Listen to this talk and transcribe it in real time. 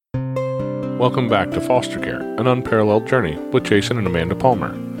Welcome back to Foster Care, an unparalleled journey with Jason and Amanda Palmer,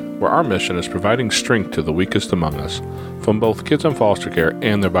 where our mission is providing strength to the weakest among us, from both kids in foster care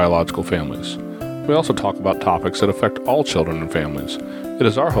and their biological families. We also talk about topics that affect all children and families. It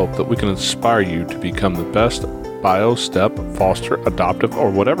is our hope that we can inspire you to become the best bio, step, foster, adoptive,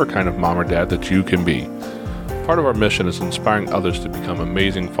 or whatever kind of mom or dad that you can be. Part of our mission is inspiring others to become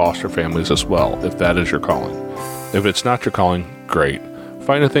amazing foster families as well, if that is your calling. If it's not your calling, great.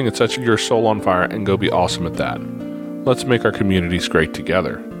 Find a thing that sets your soul on fire and go be awesome at that. Let's make our communities great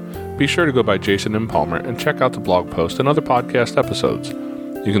together. Be sure to go by Jason M. Palmer and check out the blog post and other podcast episodes.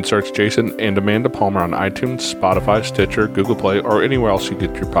 You can search Jason and Amanda Palmer on iTunes, Spotify, Stitcher, Google Play, or anywhere else you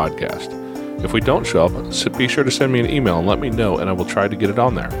get your podcast. If we don't show up, be sure to send me an email and let me know, and I will try to get it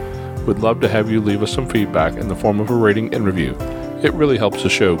on there. We'd love to have you leave us some feedback in the form of a rating and review. It really helps the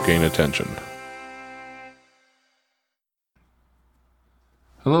show gain attention.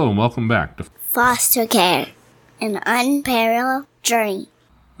 Hello and welcome back to Foster Care, an unparalleled journey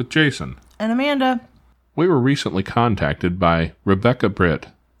with Jason and Amanda. We were recently contacted by Rebecca Britt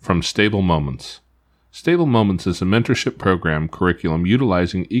from Stable Moments. Stable Moments is a mentorship program curriculum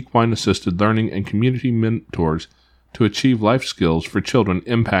utilizing equine-assisted learning and community mentors to achieve life skills for children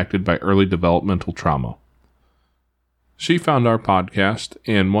impacted by early developmental trauma. She found our podcast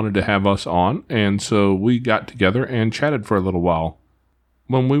and wanted to have us on, and so we got together and chatted for a little while.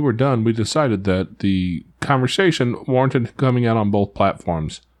 When we were done, we decided that the conversation warranted coming out on both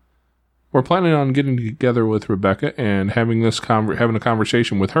platforms. We're planning on getting together with Rebecca and having a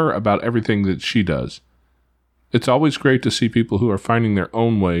conversation with her about everything that she does. It's always great to see people who are finding their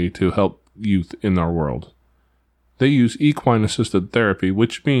own way to help youth in our world. They use equine-assisted therapy,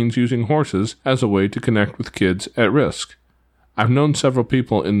 which means using horses as a way to connect with kids at risk. I've known several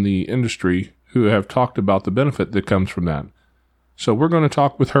people in the industry who have talked about the benefit that comes from that. So we're going to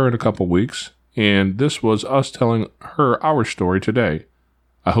talk with her in a couple weeks, and this was us telling her our story today.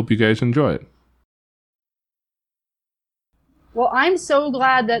 I hope you guys enjoy it. Well, I'm so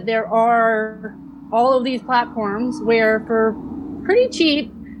glad that there are all of these platforms where for pretty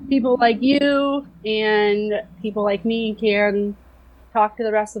cheap, people like you and people like me can talk to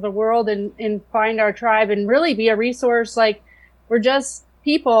the rest of the world and find our tribe and really be a resource. Like, we're just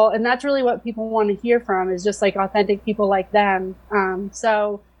people, and that's really what people want to hear from, is just like authentic people like them.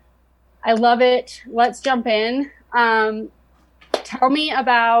 So I love it. Let's jump in. Tell me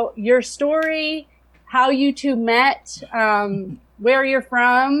about your story, how you two met, where you're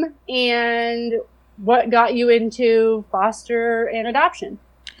from, and what got you into foster and adoption.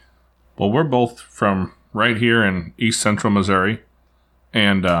 Well, we're both from right here in East Central Missouri,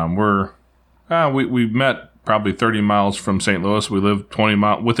 and we met probably 30 miles from St. Louis. We live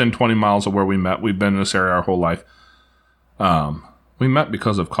within 20 miles of where we met. We've been in this area our whole life. We met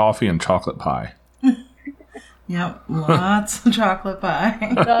because of coffee and chocolate pie. Yep, lots of chocolate pie.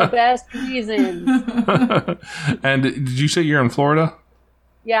 The best reasons. And did you say you're in Florida?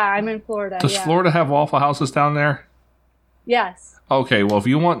 Yeah, I'm in Florida. Does Florida have Waffle Houses down there? Yes. Okay, well, if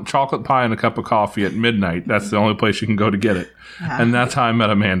you want chocolate pie and a cup of coffee at midnight, that's the only place you can go to get it. Yeah. And that's how I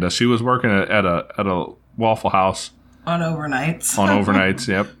met Amanda. She was working at a Waffle House. On overnights. On overnights,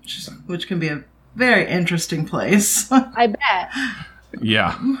 yep. Which can be a very interesting place. I bet.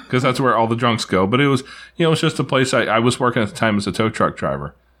 Yeah, because that's where all the drunks go. But it was just a place. I was working at the time as a tow truck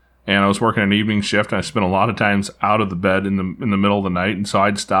driver, and I was working an evening shift, and I spent a lot of times out of the bed in the middle of the night, and so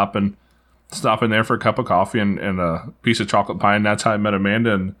I'd stop in there for a cup of coffee and a piece of chocolate pie, and that's how I met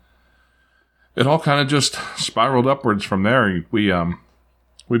Amanda, and it all kind of just spiraled upwards from there.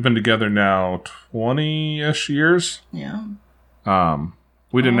 We've been together now 20-ish years. Yeah.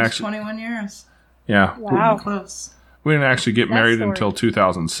 We didn't actually 21 years. Yeah. Wow. Close. We didn't actually get married until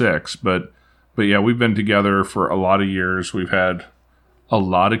 2006, but yeah, we've been together for a lot of years. We've had a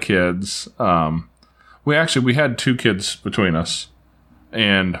lot of kids. We had 2 kids between us,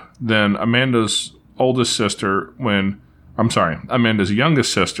 and then Amanda's youngest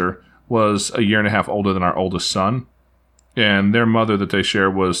sister was a year and a half older than our oldest son, and their mother that they share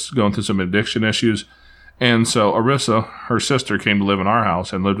was going through some addiction issues, and so Arissa, her sister, came to live in our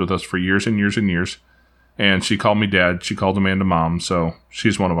house and lived with us for years and years and years. And she called me dad. She called Amanda mom. So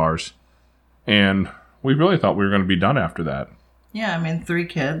she's one of ours. And we really thought we were going to be done after that. Yeah, 3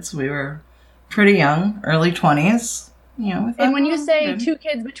 kids. We were pretty young, early 20s. And when you say 2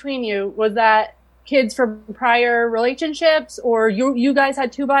 kids between you, was that kids from prior relationships, or you guys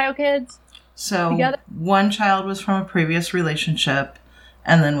had 2 bio kids? So together? One child was from a previous relationship,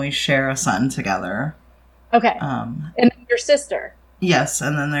 and then we share a son together. Okay. And your sister? Yes,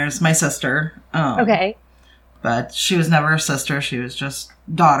 and then there's my sister. Okay. But she was never a sister. She was just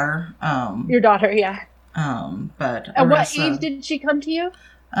daughter. Your daughter, yeah. But At what age did she come to you?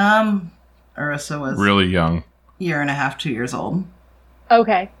 Arissa was really young. Year and a half, 2 years old.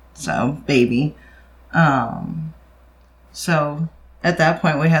 Okay. So, baby. So, at that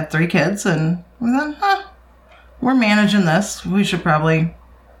point, we had 3 kids, and we thought, we're managing this. We should probably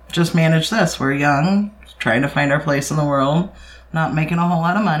just manage this. We're young, trying to find our place in the world, not making a whole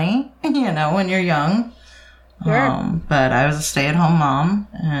lot of money, when you're young. Sure. But I was a stay-at-home mom,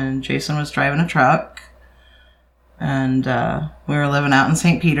 and Jason was driving a truck. And we were living out in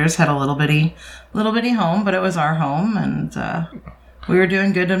St. Peter's, had a little bitty home, but it was our home, and we were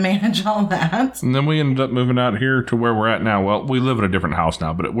doing good to manage all that. And then we ended up moving out here to where we're at now. Well, we live in a different house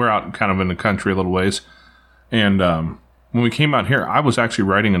now, but we're out kind of in the country a little ways. And when we came out here, I was actually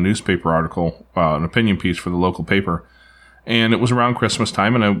writing a newspaper article, an opinion piece for the local paper. And it was around Christmas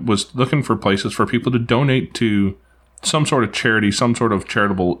time, and I was looking for places for people to donate to some sort of charity, some sort of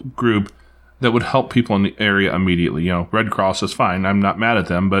charitable group that would help people in the area immediately. Red Cross is fine. I'm not mad at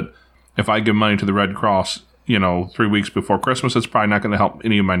them, but if I give money to the Red Cross, 3 weeks before Christmas, it's probably not going to help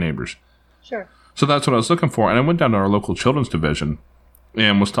any of my neighbors. Sure. So that's what I was looking for. And I went down to our local children's division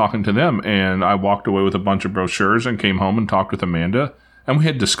and was talking to them, and I walked away with a bunch of brochures and came home and talked with Amanda, and we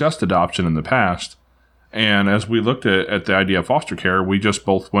had discussed adoption in the past. And as we looked at the idea of foster care, we just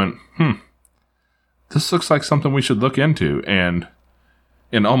both went, this looks like something we should look into. And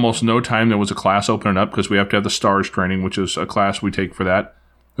in almost no time, there was a class opening up, because we have to have the STARS training, which is a class we take for that.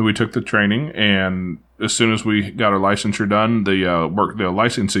 And we took the training, and as soon as we got our licensure done, the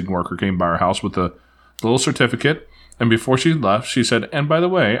licensing worker came by our house with a little certificate. And before she left, she said, and by the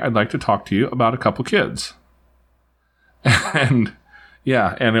way, I'd like to talk to you about a couple kids. And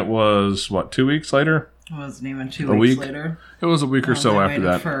yeah, and it was, 2 weeks later? It wasn't even 2 weeks later. It was a week or so after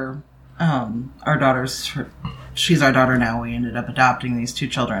that. For our daughters, she's our daughter now. We ended up adopting these 2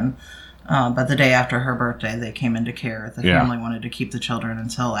 children. But the day after her birthday, they came into care. The family wanted to keep the children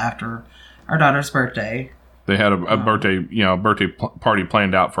until after our daughter's birthday. They had a birthday party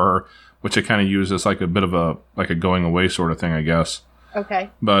planned out for her, which they kind of used as like a bit of a going away sort of thing, I guess. Okay.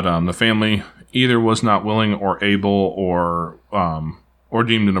 But the family either was not willing or able or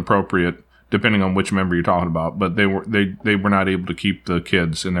deemed inappropriate, depending on which member you're talking about. But they were not able to keep the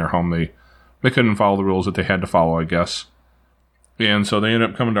kids in their home. They couldn't follow the rules that they had to follow, I guess. And so they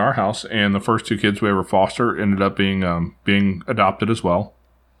ended up coming to our house, and the first 2 kids we ever fostered ended up being adopted as well.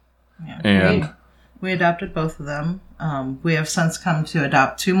 Yeah. And we adopted both of them. We have since come to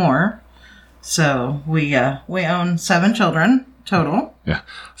adopt 2 more. So we own 7 children total. Yeah,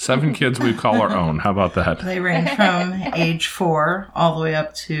 7 kids we call our own. How about that? They range from age 4 all the way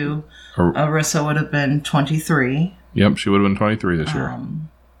up to Arissa would have been 23. Yep, she would have been 23 this year.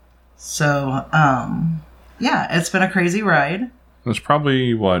 Yeah, it's been a crazy ride. There's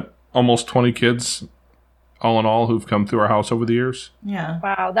probably, almost 20 kids all in all who've come through our house over the years. Yeah.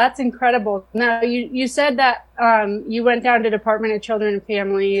 Wow, that's incredible. Now, you said that you went down to Department of Children and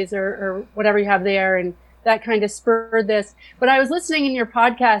Families or whatever you have there, and that kind of spurred this. But I was listening in your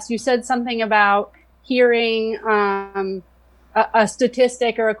podcast, you said something about hearing a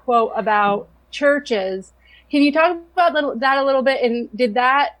statistic or a quote about churches. Can you talk about that a little bit? And did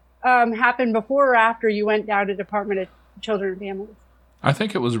that happen before or after you went down to Department of Children and Families? I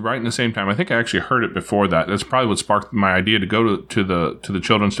think it was right in the same time. I think I actually heard it before that. That's probably what sparked my idea to go to the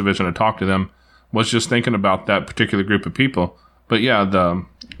children's division and talk to them, was just thinking about that particular group of people. But yeah, the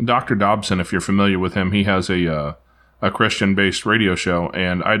Dr. Dobson, if you're familiar with him, he has a Christian-based radio show,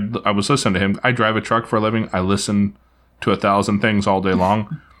 and I was listening to him. I drive a truck for a living. I listen to 1,000 things all day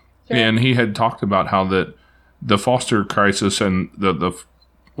long. Sure. And he had talked about how that the foster crisis and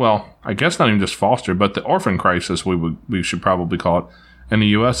well, I guess not even just foster, but the orphan crisis, we should probably call it, in the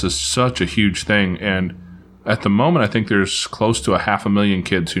U.S. is such a huge thing. And at the moment, I think there's close to 500,000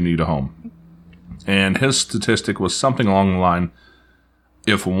 kids who need a home. And his statistic was something along the line,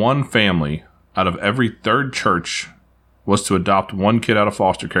 if one family out of every 3rd church was to adopt 1 kid out of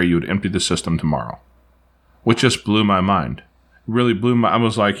foster care, you would empty the system tomorrow. Which just blew my mind. Really blew I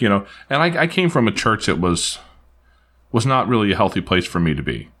was like, and I came from a church that was not really a healthy place for me to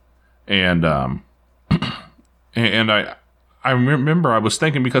be. And and I remember I was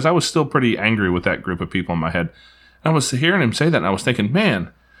thinking, because I was still pretty angry with that group of people in my head. And I was hearing him say that, and I was thinking,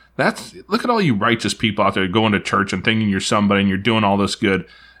 man, look at all you righteous people out there going to church and thinking you're somebody and you're doing all this good.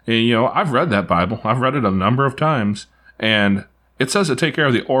 And, I've read that Bible. I've read it a number of times. And it says to take care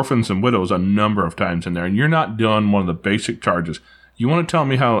of the orphans and widows a number of times in there. And you're not doing one of the basic charges. You want to tell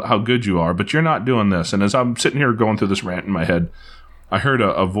me how good you are, but you're not doing this. And as I'm sitting here going through this rant in my head, I heard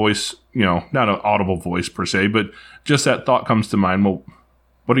a voice, not an audible voice per se, but just that thought comes to mind. Well,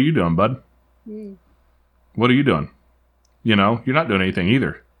 what are you doing, bud? What are you doing? You're not doing anything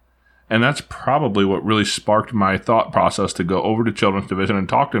either. And that's probably what really sparked my thought process to go over to Children's Division and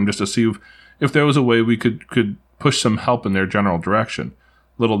talk to them just to see if there was a way we could push some help in their general direction.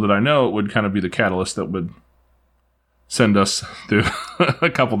 Little did I know it would kind of be the catalyst that would send us through a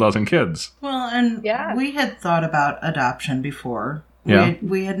couple dozen kids. Well, and we had thought about adoption before. Yeah.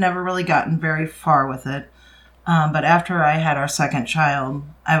 We had never really gotten very far with it. But after I had our second child,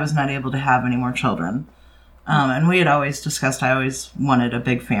 I was not able to have any more children. And we had always discussed, I always wanted a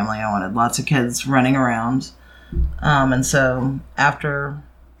big family. I wanted lots of kids running around. And so after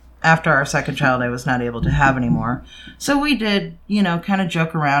our second child, I was not able to have any more. So we did, kind of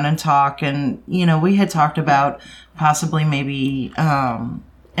joke around and talk. And, we had talked about possibly maybe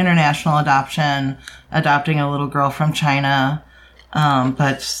international adoption, adopting a little girl from China.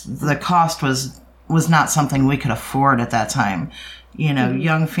 But the cost was not something we could afford at that time.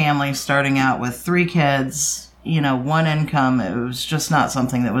 Young families starting out with 3 kids, one income. It was just not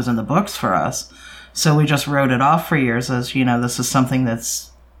something that was in the books for us. So we just wrote it off for years as, this is something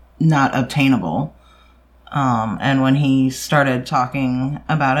that's not obtainable. And when he started talking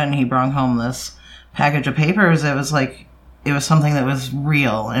about it and he brought home this package of papers, it was like, it was something that was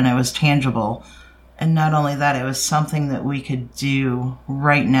real and it was tangible. And not only that, it was something that we could do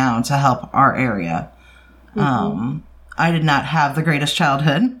right now to help our area. I did not have the greatest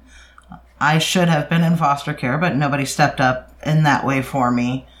childhood. I should have been in foster care, but nobody stepped up in that way for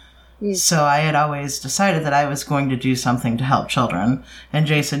me. So I had always decided that I was going to do something to help children. And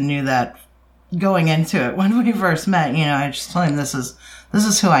Jason knew that going into it when we first met. I just told him, this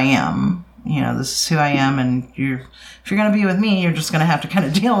is who I am. This is who I am. And if you're going to be with me, you're just going to have to kind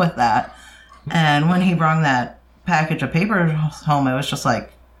of deal with that. And when he brought that package of paper home, it was just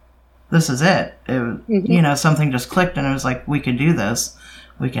like, this is it. Something just clicked and it was like, we can do this.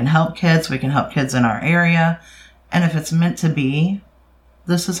 We can help kids. We can help kids in our area. And if it's meant to be,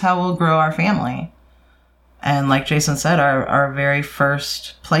 this is how we'll grow our family. And like Jason said, our very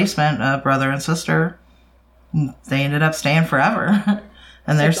first placement, brother and sister, they ended up staying forever.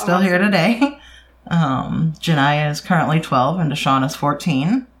 And they're still awesome. Here today. Janiyah is currently 12 and Deshawn is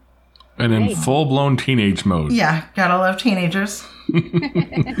 14. And in full-blown teenage mode. Yeah, gotta love teenagers.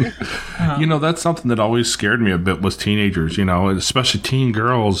 That's something that always scared me a bit was teenagers, especially teen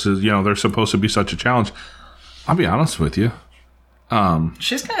girls. They're supposed to be such a challenge. I'll be honest with you.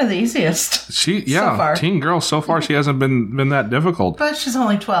 She's kind of the easiest. So far. Teen girl, so far she hasn't been that difficult. But she's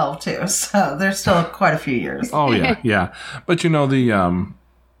only 12 too, so there's still quite a few years. Oh, yeah. But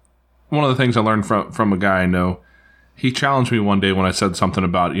one of the things I learned from a guy I know, he challenged me one day when I said something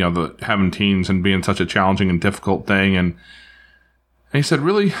about, having teens and being such a challenging and difficult thing. And he said,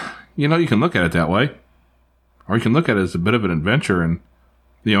 really, you can look at it that way. Or you can look at it as a bit of an adventure. And,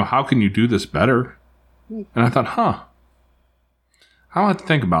 how can you do this better? And I thought, I'll have to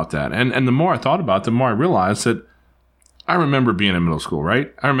think about that. And the more I thought about it, the more I realized that I remember being in middle school,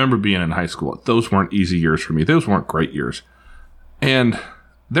 right? I remember being in high school. Those weren't easy years for me. Those weren't great years. And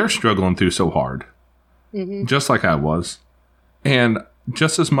they're struggling through so hard. Just like I was. And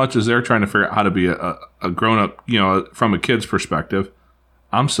just as much as they're trying to figure out how to be a grown-up, from a kid's perspective,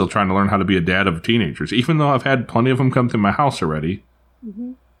 I'm still trying to learn how to be a dad of teenagers. Even though I've had plenty of them come through my house already,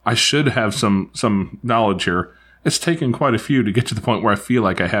 I should have some knowledge here. It's taken quite a few to get to the point where I feel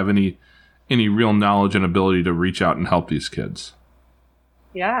like I have any real knowledge and ability to reach out and help these kids.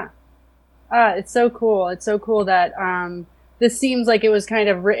 Yeah. It's so cool. It's so cool that this seems like it was kind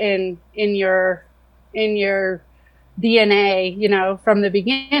of written in your DNA, from the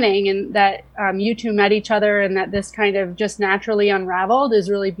beginning, and that you two met each other and that this kind of just naturally unraveled is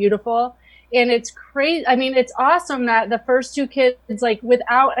really beautiful. And it's crazy. I mean, it's awesome that the first 2 kids, like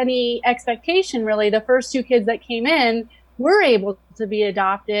without any expectation, really, the first 2 kids that came in were able to be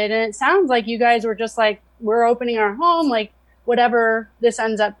adopted. And it sounds like you guys were just like, we're opening our home, like whatever this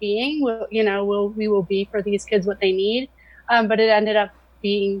ends up being, we will be for these kids what they need. But it ended up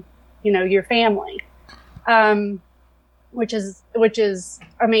being, your family. Which is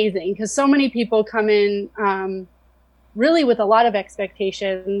amazing because so many people come in really with a lot of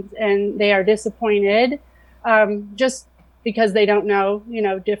expectations and they are disappointed just because they don't know,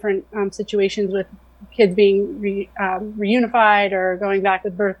 different situations with kids being reunified or going back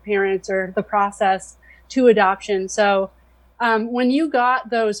with birth parents or the process to adoption. So when you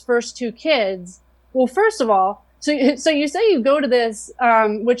got those first 2 kids, well, first of all, so you say you go to this,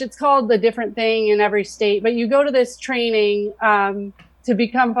 which it's called the different thing in every state, but you go to this training to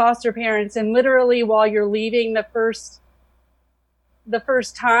become foster parents, and literally while you're leaving the first the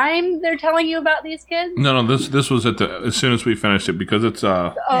first time they're telling you about these kids? No, this was as soon as we finished it, because it's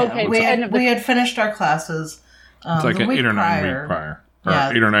Okay, we end of we had finished our classes. it's like the an week 8 or 9 prior. week prior, or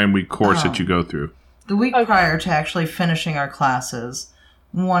Yeah. 8 or 9 week course that you go through. The week Okay. prior to actually finishing our classes,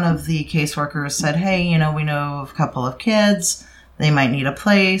 one of the caseworkers said, hey, we know of a couple of kids. They might need a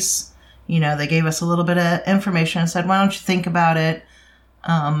place. They gave us a little bit of information and said, why don't you think about it?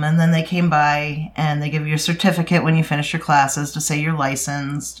 And then they came by and they give you a certificate when you finish your classes to say you're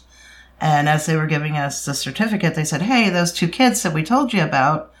licensed. And as they were giving us the certificate, they said, hey, those 2 kids that we told you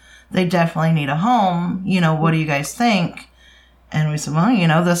about, they definitely need a home. What do you guys think? And we said,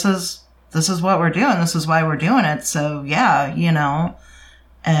 well, this is what we're doing. This is why we're doing it. So yeah,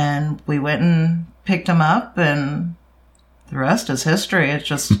 and we went and picked them up, and the rest is history.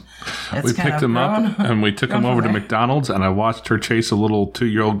 It's We picked them up and we took them over to McDonald's, and I watched her chase a little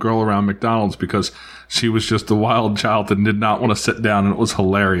 2-year-old girl around McDonald's because she was just a wild child and did not want to sit down, and it was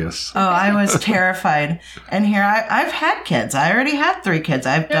hilarious. Oh, I was terrified. And here I've had kids. I already had 3 kids.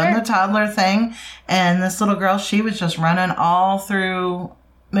 I've done the toddler thing, and this little girl, she was just running all through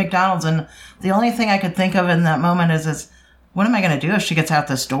McDonald's, and the only thing I could think of in that moment is what am I going to do if she gets out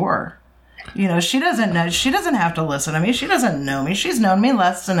this door? She doesn't know. She doesn't have to listen to me. She doesn't know me. She's known me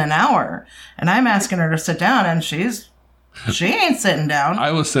less than an hour, and I'm asking her to sit down, and she ain't sitting down.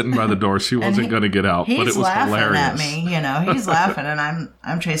 I was sitting by the door. She wasn't going to get out, but it was laughing hilarious. at me. He's laughing, and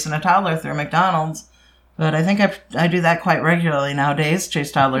I'm chasing a toddler through McDonald's. But I think I do that quite regularly nowadays.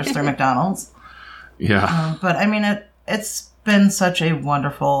 Chase toddlers through McDonald's. Yeah. But I mean, it's been such a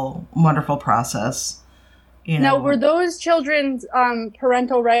wonderful, wonderful process. Now, were those children's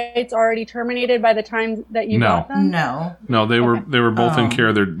parental rights already terminated by the time that you got them? No, they were both in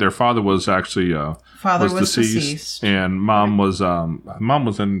care. Their father was actually father was deceased, and mom was in custody.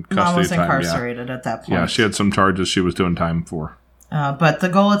 Mom was at the time, incarcerated at that point. Yeah, she had some charges she was doing time for. But the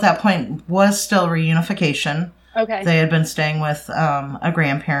goal at that point was still reunification. Okay. They had been staying with a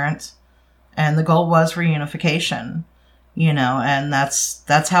grandparent, and the goal was reunification. And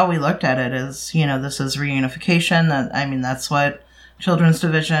that's how we looked at it is, this is reunification. That's what Children's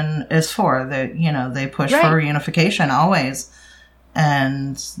Division is for. They push for reunification always.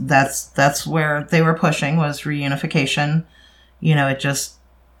 And that's where they were pushing was reunification. It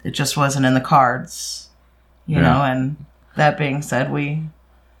just wasn't in the cards, and that being said,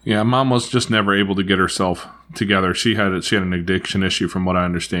 Mom was just never able to get herself together. She had an addiction issue, from what I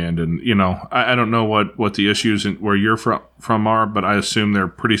understand, and I don't know what the issues where you're from are, but I assume they're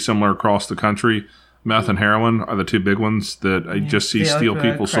pretty similar across the country. Meth and heroin are the 2 big ones that I just see steal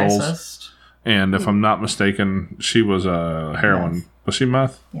people's souls. And if I'm not mistaken, she was a heroin. Meth. Was she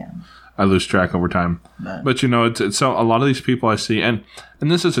meth? Yeah. I lose track over time. But it's so a lot of these people I see, and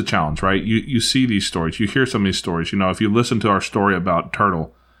this is a challenge, right? You see these stories, you hear some of these stories. If you listen to our story about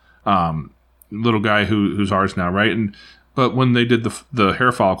Turtle, little guy who's ours now, right? But when they did the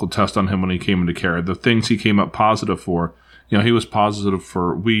hair follicle test on him when he came into care, the things he came up positive for, he was positive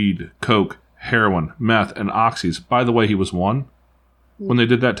for weed, coke, heroin, meth, and oxys. By the way, he was 1 when they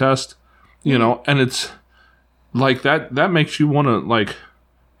did that test, and it's like that makes you want to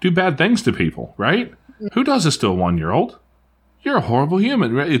do bad things to people, right? Who does this to a 1-year-old? You're a horrible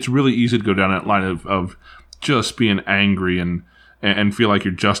human. Right? It's really easy to go down that line of just being angry and feel like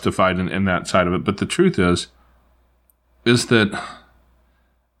you're justified in that side of it. But the truth is that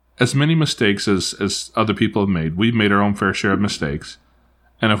as many mistakes as other people have made, we've made our own fair share of mistakes.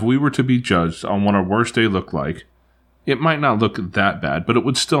 And if we were to be judged on what our worst day looked like, it might not look that bad, but it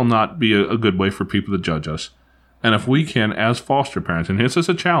would still not be a good way for people to judge us. And if we can, as foster parents, and this is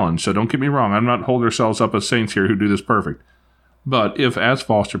a challenge, so don't get me wrong, I'm not holding ourselves up as saints here who do this perfect. But if, as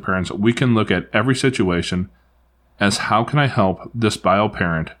foster parents, we can look at every situation as how can I help this bio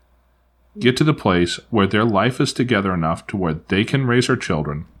parent get to the place where their life is together enough to where they can raise their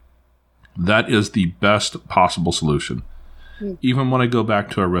children, that is the best possible solution. Even when I go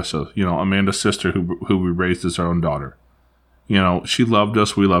back to Arissa, Amanda's sister who we raised as our own daughter. She loved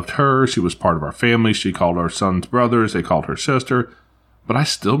us. We loved her. She was part of our family. She called our sons brothers. They called her sister. But I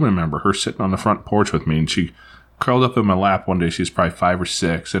still remember her sitting on the front porch with me, and she curled up in my lap one day. She's probably 5 or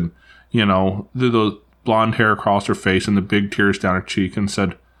 6, and, the blonde hair across her face and the big tears down her cheek, and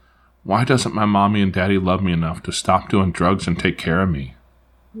said, "Why doesn't my mommy and daddy love me enough to stop doing drugs and take care of me?"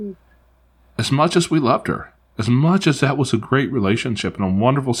 As much as we loved her, as much as that was a great relationship and a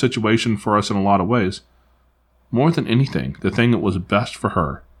wonderful situation for us in a lot of ways, more than anything, the thing that was best for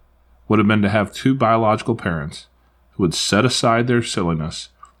her would have been to have 2 biological parents who would set aside their silliness,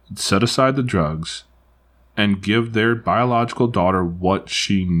 set aside the drugs, and give their biological daughter what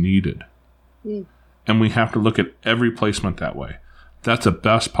she needed. And we have to look at every placement that way. That's the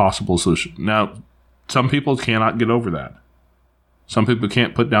best possible solution. Now, some people cannot get over that. Some people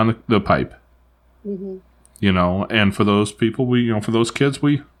can't put down the pipe. Mm-hmm. You know, and for those people, for those kids,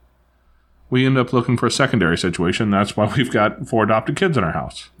 we end up looking for a secondary situation. That's why we've got 4 adopted kids in our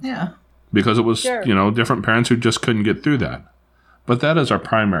house. Yeah. Because it was, Sure. Different parents who just couldn't get through that. But that is our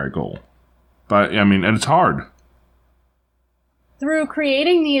primary goal. But, and it's hard. Through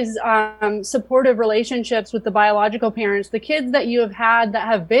creating these supportive relationships with the biological parents, the kids that you have had that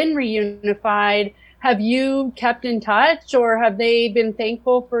have been reunified, have you kept in touch, or have they been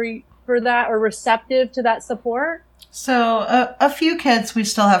thankful for that or receptive to that support? So a few kids we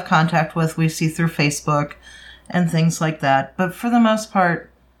still have contact with. We see through Facebook and things like that. But for the most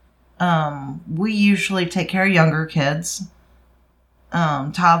part, we usually take care of younger kids,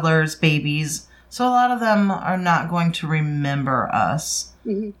 toddlers, babies. So a lot of them are not going to remember us.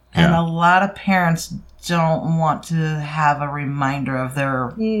 Mm-hmm. And a lot of parents don't want to have a reminder of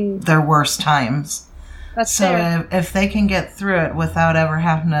their worst times. That's fair. If they can get through it without ever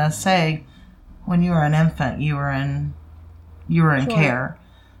having to say, when you were an infant, you were in sure. care.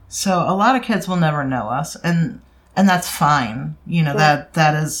 So a lot of kids will never know us, and that's fine. Sure.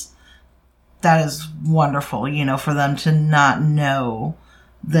 that is wonderful, for them to not know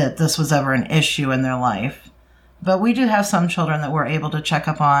that this was ever an issue in their life. But we do have some children that we're able to check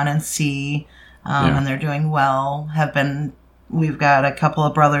up on and see, and they're doing well. We've got a couple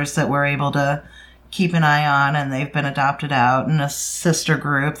of brothers that we're able to keep an eye on, and they've been adopted out, and a sister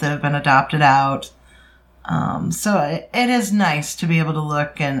group that have been adopted out. So it is nice to be able to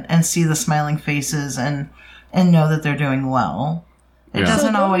look and see the smiling faces and know that they're doing well. It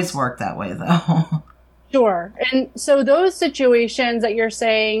doesn't always work that way, though. Sure. And so those situations that you're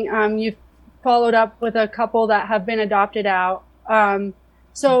saying, you've followed up with a couple that have been adopted out.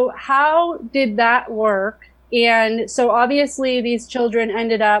 So how did that work? And so obviously these children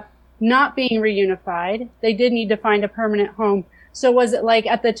ended up not being reunified. They did need to find a permanent home. So was it like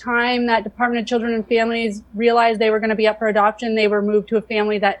at the time that Department of Children and Families realized they were going to be up for adoption, they were moved to a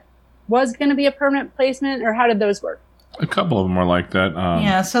family that was going to be a permanent placement, or how did those work? A couple of them were like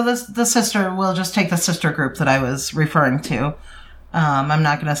that. So the sister, we'll just take the sister group that I was referring to. I'm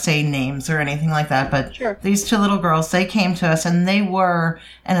not going to say names or anything like that, but sure. These 2 little girls, they came to us and they were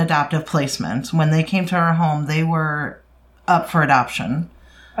an adoptive placement. When they came to our home, they were up for adoption.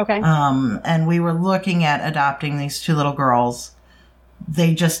 Okay. And we were looking at adopting these 2 little girls.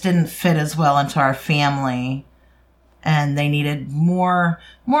 They just didn't fit as well into our family, and they needed more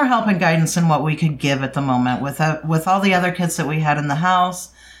help and guidance than what we could give at the moment with all the other kids that we had in the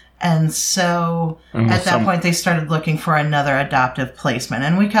house. And so at that point, they started looking for another adoptive placement,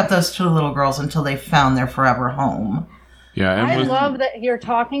 and we kept those 2 little girls until they found their forever home. Yeah, I love that you're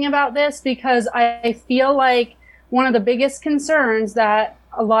talking about this, because I feel like one of the biggest concerns that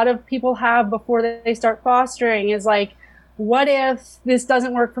a lot of people have before they start fostering is like, what if this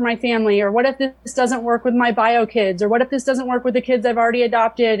doesn't work for my family? Or what if this doesn't work with my bio kids? Or what if this doesn't work with the kids I've already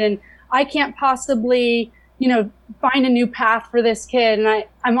adopted? And I can't possibly, find a new path for this kid. And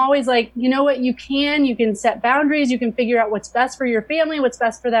I'm always like, you know what? You can set boundaries. You can figure out what's best for your family, what's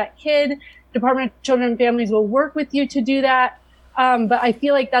best for that kid. Department of Children and Families will work with you to do that. But I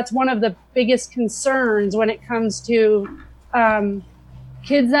feel like that's one of the biggest concerns when it comes to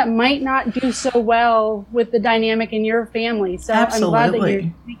kids that might not do so well with the dynamic in your family. So absolutely. I'm glad that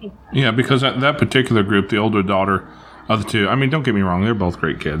you're speaking. Yeah, because that particular group, the older daughter of the 2, don't get me wrong, they're both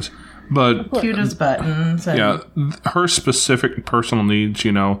great kids. But cute as buttons. Her specific personal needs,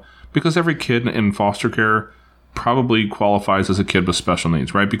 because every kid in foster care probably qualifies as a kid with special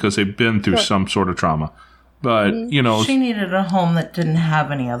needs, right? Because they've been through some sort of trauma. But, she needed a home that didn't have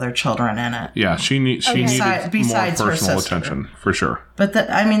any other children in it. Yeah, she needed besides more her personal sister. attention, for sure. But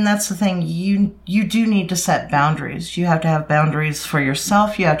that's the thing. You do need to set boundaries. You have to have boundaries for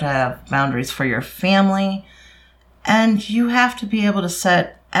yourself. You have to have boundaries for your family. And you have to be able to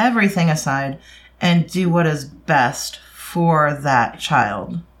set everything aside and do what is best for that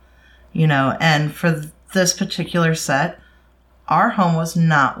child. And for this particular set, our home was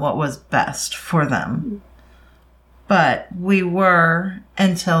not what was best for them. But we were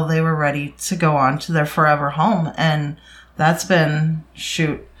until they were ready to go on to their forever home. And that's been,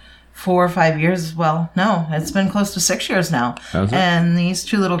 4 or 5 years. Well, no, it's been close to 6 years now. And these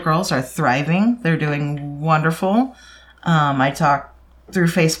 2 little girls are thriving. They're doing wonderful. I talk through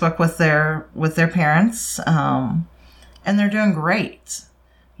Facebook with their parents, and they're doing great.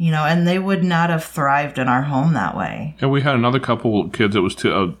 And they would not have thrived in our home that way. And we had another couple kids that was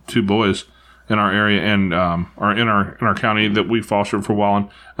 2 boys in our area and or in our county that we fostered for a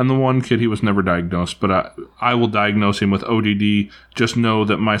while. And the one kid, he was never diagnosed, but I will diagnose him with ODD. Just know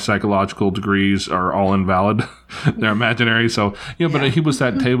that my psychological degrees are all invalid. They're imaginary. So, but he was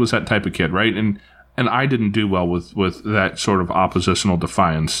that type of kid, right? And I didn't do well with that sort of oppositional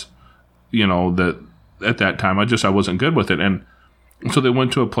defiance, that at that time I wasn't good with it. And so they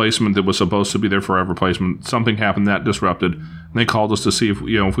went to a placement that was supposed to be their forever placement. Something happened that disrupted. And they called us to see if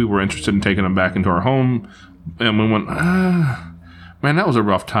we were interested in taking them back into our home. And we went, man, that was a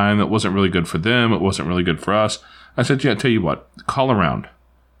rough time. That wasn't really good for them. It wasn't really good for us. I said, yeah, tell you what, call around.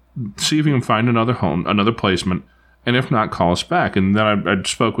 See if you can find another home, another placement. And if not, call us back. And then I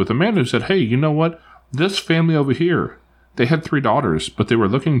spoke with Amanda and said, hey, you know what? This family over here, they had 3 daughters, but they were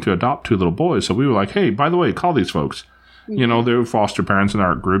looking to adopt 2 little boys. So we were like, hey, by the way, call these folks. They're foster parents in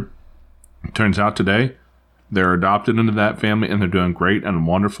our group. Turns out today, they're adopted into that family, and they're doing great and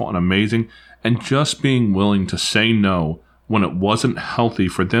wonderful and amazing. And just being willing to say no when it wasn't healthy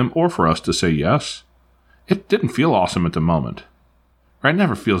for them or for us to say yes, it didn't feel awesome at the moment. Right? It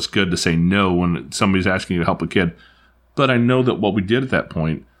never feels good to say no when somebody's asking you to help a kid. But I know that what we did at that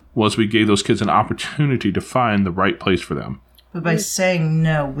point was we gave those kids an opportunity to find the right place for them. But by saying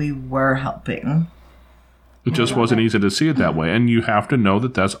no, we were helping. It just wasn't easy to see it that way. And you have to know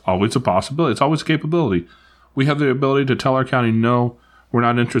that that's always a possibility. It's always a capability. We have the ability to tell our county, no, we're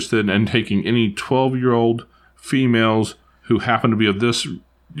not interested in taking any 12-year-old females who happen to be of this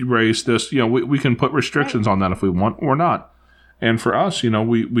race, we can put restrictions on that if we want or not. And for us,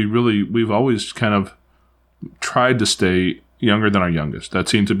 we've always kind of tried to stay younger than our youngest. That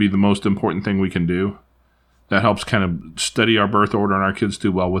seems to be the most important thing we can do. That helps kind of steady our birth order, and our kids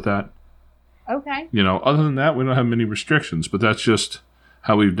do well with that. Okay. Other than that, we don't have many restrictions, but that's just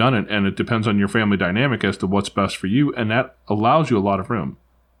how we've done it. And it depends on your family dynamic as to what's best for you. And that allows you a lot of room,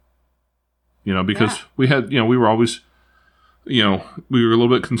 because we were always, we were a little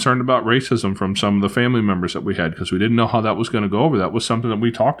bit concerned about racism from some of the family members that we had, because we didn't know how that was going to go over. That was something that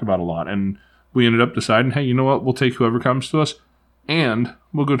we talked about a lot. And we ended up deciding, hey, you know what? We'll take whoever comes to us, and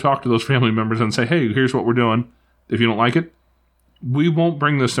we'll go talk to those family members and say, hey, here's what we're doing. If you don't like it, we won't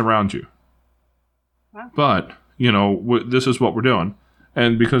bring this around you. But, this is what we're doing.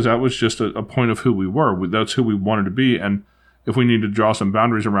 And because that was just a point of who we were, that's who we wanted to be. And if we need to draw some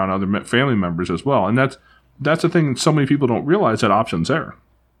boundaries around other family members as well. And that's the thing that so many people don't realize, that option's there.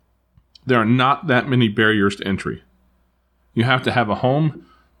 There are not that many barriers to entry. You have to have a home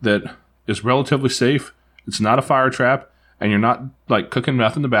that is relatively safe. It's not a fire trap. And you're not like cooking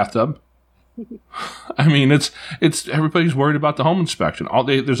meth in the bathtub. I mean, it's everybody's worried about the home inspection.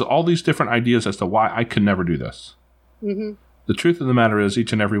 There's all these different ideas as to why I could never do this. Mm-hmm. The truth of the matter is,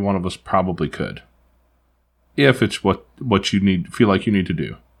 each and every one of us probably could, if it's what you feel like you need to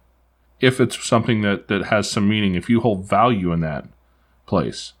do. If it's something that has some meaning, if you hold value in that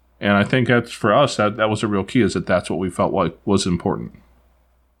place. And I think that's, for us, that was a real key, is that's what we felt like was important.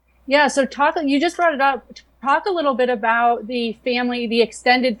 Yeah, so you just brought it up. Talk a little bit about the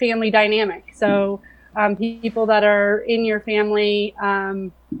extended family dynamic. So people that are in your family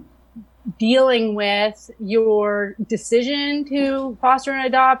dealing with your decision to foster and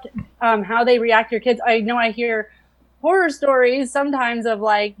adopt, how they react to your kids. I know I hear horror stories sometimes of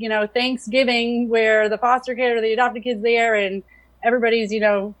Thanksgiving, where the foster kid or the adopted kid's there and everybody's,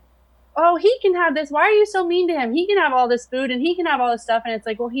 oh, he can have this. Why are you so mean to him? He can have all this food and he can have all this stuff. And it's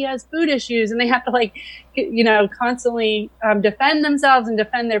like, well, he has food issues, and they have to constantly defend themselves and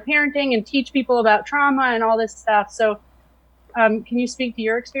defend their parenting and teach people about trauma and all this stuff. So can you speak to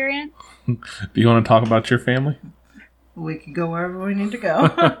your experience? Do you want to talk about your family? We can go wherever we need to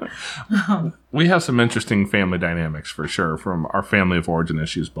go. We have some interesting family dynamics for sure, from our family of origin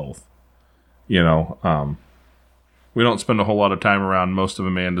issues both. We don't spend a whole lot of time around most of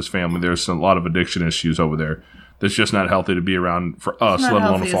Amanda's family. There's a lot of addiction issues over there that's just not healthy to be around for us, let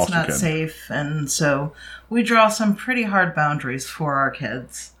alone a foster kid. It's not safe, and so we draw some pretty hard boundaries for our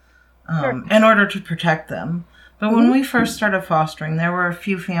kids in order to protect them. But when we first started fostering, there were a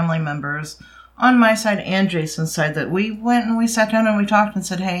few family members on my side and Jason's side that we went and we sat down and we talked and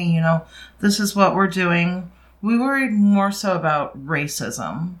said, hey, this is what we're doing. We worried more so about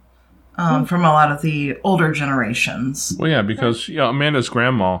racism. From a lot of the older generations. Well, yeah, because Amanda's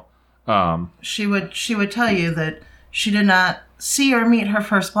grandma, she would tell you that she did not see or meet her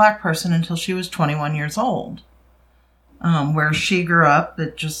first black person until she was 21 years old. Where she grew up,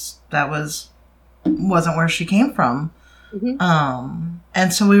 wasn't where she came from. Mm-hmm.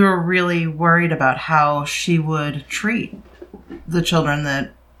 And so we were really worried about how she would treat the children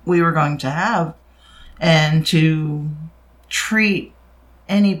that we were going to have, and to treat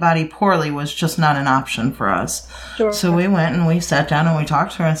anybody poorly was just not an option for us. Sure. So we went and we sat down and we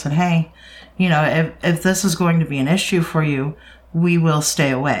talked to her and said, hey, you know, if this is going to be an issue for you, we will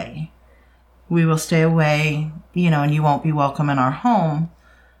stay away. We will stay away, you know, and you won't be welcome in our home.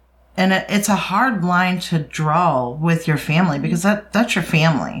 And it's a hard line to draw with your family because that's your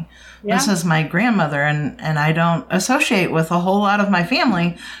family. Yeah. This is my grandmother, and I don't associate with a whole lot of my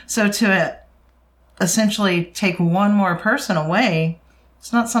family. So to essentially take one more person away,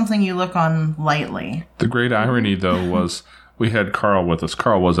 it's not something you look on lightly. The great irony, though, was we had Carl with us.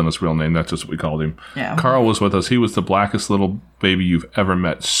 Carl wasn't his real name. That's just what we called him. Yeah. Carl was with us. He was the blackest little baby you've ever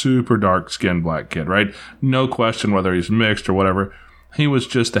met. Super dark-skinned black kid, right? No question whether he's mixed or whatever. He was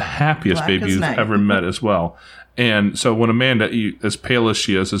just the happiest Black baby as you've night. ever met as well. And so when Amanda, as pale as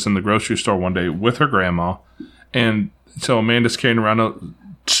she is in the grocery store one day with her grandma. And so Amanda's carrying around a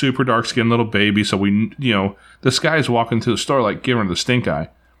super dark-skinned little baby. So we, you know, this guy's walking through the store like giving her the stink eye.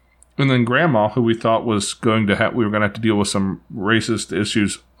 And then grandma, who we thought was going to we were going to have to deal with some racist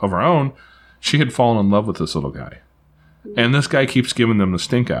issues of our own, she had fallen in love with this little guy. And this guy keeps giving them the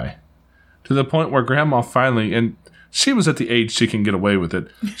stink eye. To the point where grandma finally, and she was at the age she can get away with it,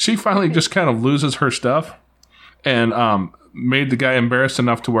 she finally just kind of loses her stuff and made the guy embarrassed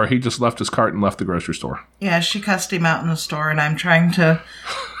enough to where he just left his cart and left the grocery store. Yeah, she cussed him out in the store, and I'm trying to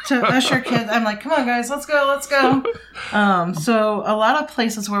usher kids. I'm like, come on, guys, let's go, let's go. So a lot of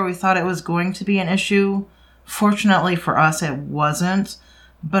places where we thought it was going to be an issue, fortunately for us, it wasn't.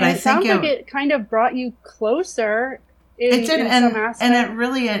 But and I think sounds like it kind of brought you closer. It did, in and some aspect. it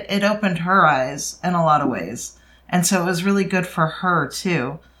really it opened her eyes in a lot of ways, and so it was really good for her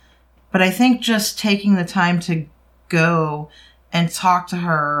too. But I think just taking the time to go and talk to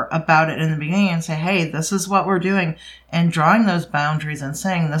her about it in the beginning and say, hey, this is what we're doing, and drawing those boundaries and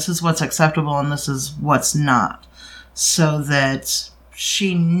saying this is what's acceptable and this is what's not, so that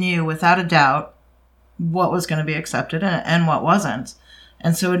she knew without a doubt what was going to be accepted and what wasn't.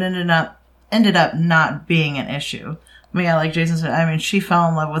 And so it ended up not being an issue. I mean, yeah, like Jason said, I mean, she fell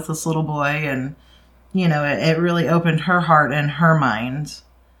in love with this little boy, and, you know, it really opened her heart and her mind.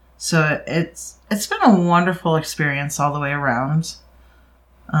 So it's been a wonderful experience all the way around.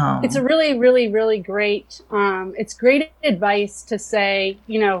 It's a really, really, really great, it's great advice to say,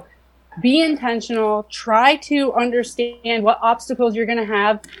 you know, be intentional, try to understand what obstacles you're going to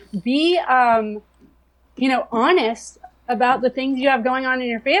have, be, you know, honest about the things you have going on in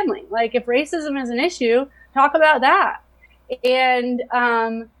your family. Like if racism is an issue, talk about that. And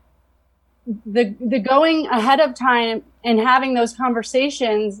the going ahead of time and having those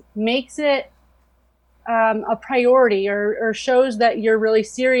conversations makes it a priority or shows that you're really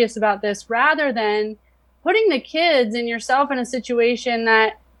serious about this, rather than putting the kids and yourself in a situation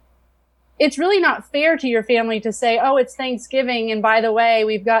that it's really not fair to your family to say, oh, it's Thanksgiving, and by the way,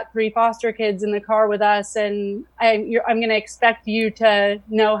 we've got 3 foster kids in the car with us, and I'm going to expect you to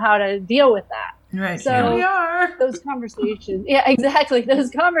know how to deal with that. Right. So Here we are. Those conversations. Yeah, exactly. Those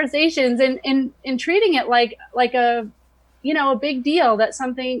conversations and treating it like a, you know, a big deal, that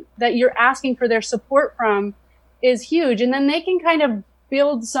something that you're asking for their support from is huge. And then they can kind of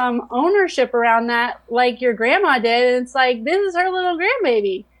build some ownership around that, like your grandma did. And it's like, this is her little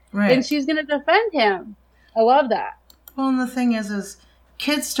grandbaby. Right. And she's going to defend him. I love that. Well, and the thing is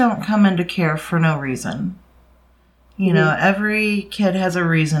kids don't come into care for no reason. You know, every kid has a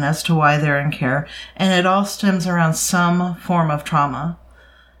reason as to why they're in care, and it all stems around some form of trauma.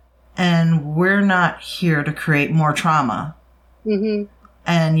 And we're not here to create more trauma. Mm-hmm.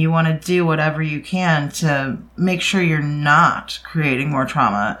 And you want to do whatever you can to make sure you're not creating more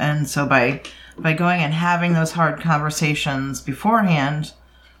trauma. And so by going and having those hard conversations beforehand,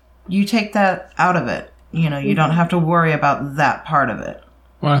 you take that out of it. You know, you don't have to worry about that part of it.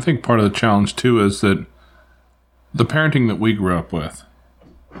 Well, I think part of the challenge, too, is that the parenting that we grew up with,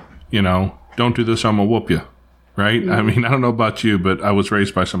 you know, don't do this, I'm going to whoop you, right? Mm-hmm. I mean, I don't know about you, but I was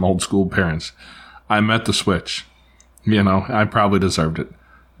raised by some old school parents. I met the switch. You know, I probably deserved it.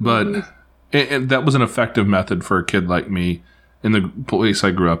 But that was an effective method for a kid like me in the place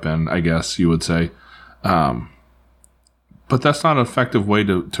I grew up in, I guess you would say. But that's not an effective way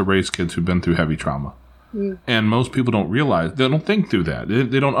to raise kids who've been through heavy trauma. Mm. And most people don't realize, they don't think through that.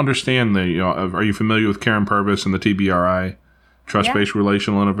 They don't understand the, you know, are you familiar with Karen Purvis and the TBRI, Trust-Based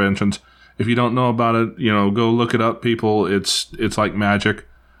Relational Interventions? If you don't know about it, you know, go look it up, people. It's like magic.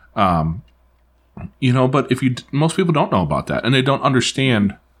 You know, but most people don't know about that, and they don't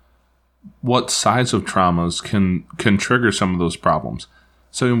understand what size of traumas can trigger some of those problems.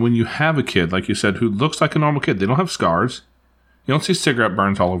 So when you have a kid, like you said, who looks like a normal kid, they don't have scars. You don't see cigarette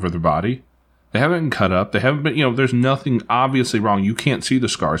burns all over their body. They haven't been cut up. They haven't been, there's nothing obviously wrong. You can't see the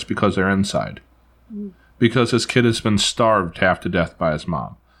scars because they're inside. Because his kid has been starved half to death by his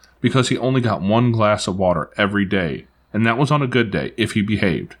mom. Because he only got 1 glass of water every day. And that was on a good day, if he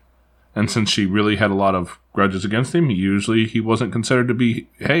behaved. And since she really had a lot of grudges against him, he wasn't considered to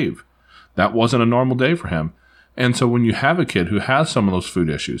behave. That wasn't a normal day for him. And so when you have a kid who has some of those food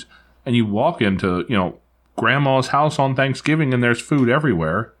issues, and you walk into, grandma's house on Thanksgiving and there's food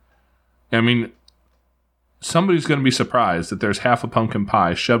everywhere, I mean, somebody's going to be surprised that there's half a pumpkin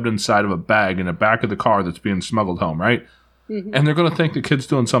pie shoved inside of a bag in the back of the car that's being smuggled home, right? Mm-hmm. And they're going to think the kid's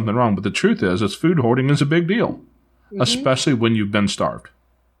doing something wrong. But the truth is food hoarding is a big deal, especially when you've been starved.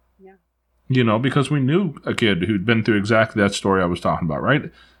 Yeah. Because we knew a kid who'd been through exactly that story I was talking about,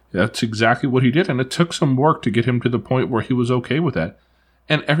 right? That's exactly what he did. And it took some work to get him to the point where he was okay with that.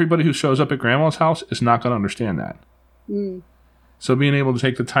 And everybody who shows up at grandma's house is not going to understand that. Mm. So being able to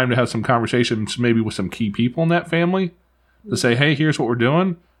take the time to have some conversations maybe with some key people in that family to say, hey, here's what we're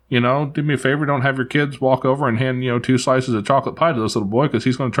doing. Do me a favor, don't have your kids walk over and hand, 2 slices of chocolate pie to this little boy because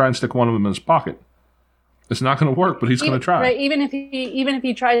he's going to try and stick one of them in his pocket. It's not going to work, but he's going to try. Right, even if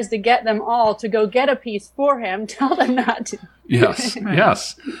he tries to get them all to go get a piece for him, tell them not to. Yes,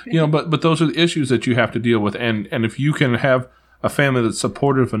 yes. But those are the issues that you have to deal with. And if you can have a family that's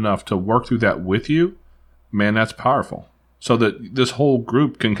supportive enough to work through that with you, man, that's powerful. So that this whole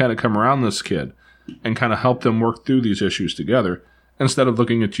group can kind of come around this kid and kind of help them work through these issues together instead of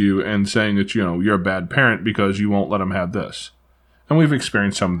looking at you and saying that, you're a bad parent because you won't let them have this. And we've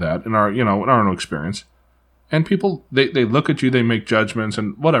experienced some of that in our own experience. And people, they look at you, they make judgments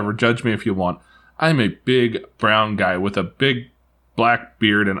and whatever, judge me if you want. I'm a big brown guy with a big black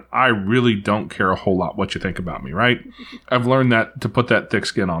beard and I really don't care a whole lot what you think about me, right? I've learned that to put that thick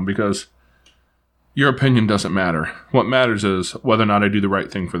skin on because your opinion doesn't matter. What matters is whether or not I do the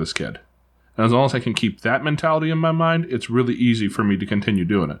right thing for this kid. And as long as I can keep that mentality in my mind, it's really easy for me to continue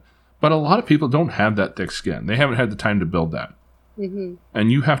doing it. But a lot of people don't have that thick skin. They haven't had the time to build that. Mm-hmm.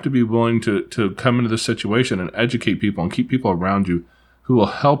 And you have to be willing to come into this situation and educate people and keep people around you who will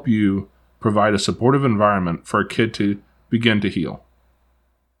help you provide a supportive environment for a kid to begin to heal.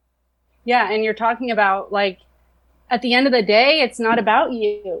 Yeah, and you're talking about, at the end of the day, it's not about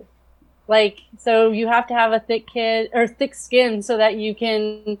you. So you have to have a thick skin so that you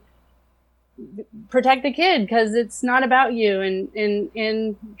can protect the kid because it's not about you. And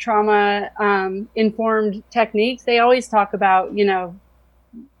in trauma informed techniques, they always talk about, to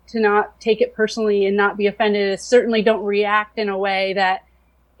not take it personally and not be offended. Certainly don't react in a way that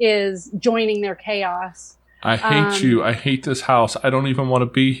is joining their chaos. I hate you. I hate this house. I don't even want to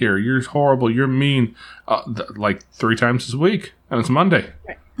be here. You're horrible. You're mean. 3 times this week. And it's Monday.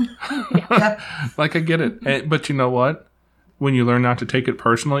 Right. I get it. But you know what? When you learn not to take it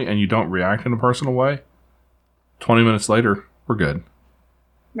personally and you don't react in a personal way, 20 minutes later, we're good.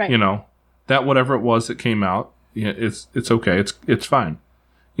 Right. That whatever it was that came out, it's okay. It's fine.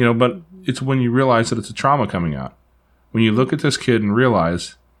 But it's when you realize that it's a trauma coming out. When you look at this kid and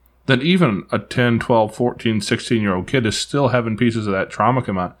realize that even a 10, 12, 14, 16-year-old kid is still having pieces of that trauma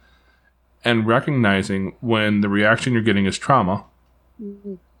come out and recognizing when the reaction you're getting is trauma.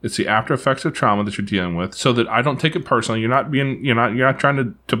 Mm-hmm. It's the after effects of trauma that you're dealing with, so that I don't take it personally. You're not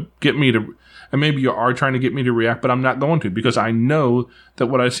trying to get me to, and maybe you are trying to get me to react, but I'm not going to because I know that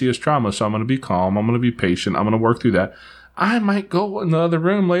what I see is trauma. So I'm going to be calm. I'm going to be patient. I'm going to work through that. I might go in the other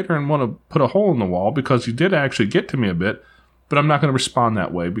room later and want to put a hole in the wall because you did actually get to me a bit, but I'm not going to respond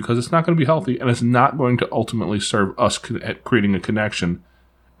that way because it's not going to be healthy and it's not going to ultimately serve us at creating a connection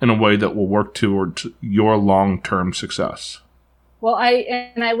in a way that will work towards your long-term success. Well,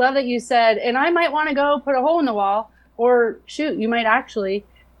 I love that you said, and I might want to go put a hole in the wall, or shoot, you might actually.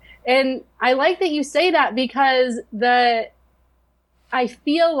 And I like that you say that because I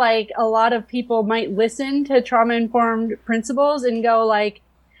feel like a lot of people might listen to trauma-informed principles and go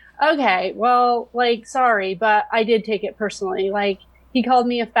okay, well, sorry, but I did take it personally. He called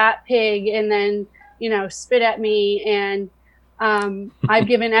me a fat pig and then, spit at me and I've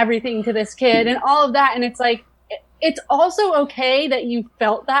given everything to this kid and all of that. And it's it's also okay that you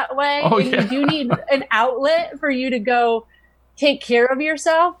felt that way. Oh, and yeah. You do need an outlet for you to go take care of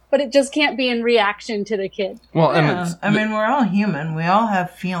yourself, but it just can't be in reaction to the kid. Well, yeah. We're all human. We all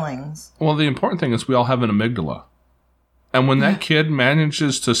have feelings. Well, the important thing is we all have an amygdala. And when that kid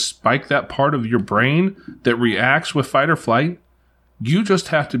manages to spike that part of your brain that reacts with fight or flight, you just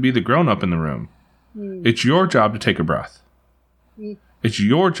have to be the grown-up in the room. Mm. It's your job to take a breath. Mm. It's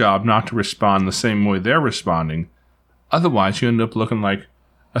your job not to respond the same way they're responding. Otherwise, you end up looking like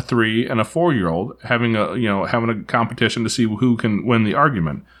a 3 and a 4-year-old having a competition to see who can win the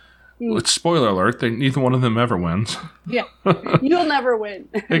argument. Spoiler alert, neither one of them ever wins. Yeah. You'll never win.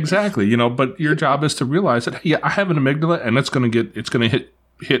 Exactly. But your job is to realize that, yeah, I have an amygdala and it's going to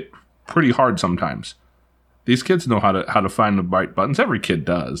hit pretty hard sometimes. These kids know how to find the right buttons. Every kid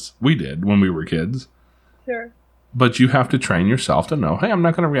does. We did when we were kids. Sure. But you have to train yourself to know, hey, I'm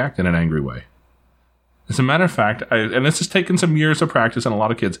not going to react in an angry way. As a matter of fact, and this has taken some years of practice on a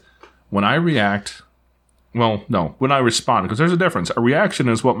lot of kids, when I react, when I respond, because there's a difference. A reaction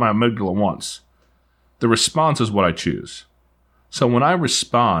is what my amygdala wants. The response is what I choose. So when I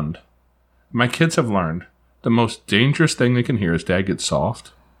respond, my kids have learned the most dangerous thing they can hear is Dad gets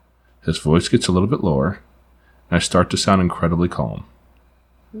soft, his voice gets a little bit lower, and I start to sound incredibly calm.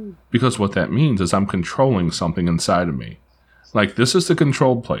 Because what that means is I'm controlling something inside of me. Like, this is the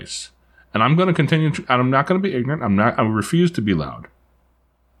controlled place. And I'm going to continue, and I'm not going to be ignorant. I refuse to be loud.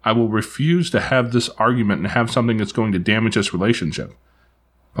 I will refuse to have this argument and have something that's going to damage this relationship.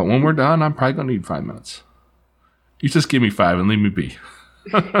 But when we're done, I'm probably going to need 5 minutes. You just give me 5 and leave me be.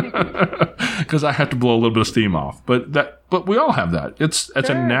 Because I have to blow a little bit of steam off. But we all have that. It's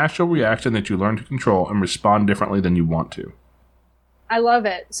a natural reaction that you learn to control and respond differently than you want to. I love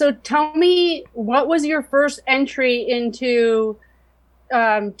it. So tell me, what was your first entry into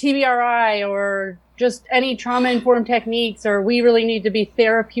TBRI or just any trauma-informed techniques, or we really need to be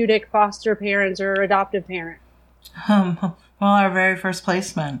therapeutic foster parents or adoptive parent? Well, our very first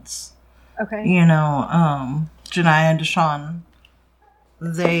placements. Okay. Janiyah and Deshawn,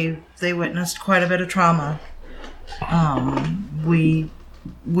 they witnessed quite a bit of trauma. We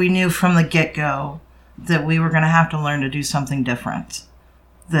knew from the get-go that we were going to have to learn to do something different.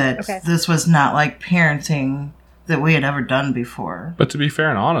 That This was not like parenting that we had ever done before. But to be fair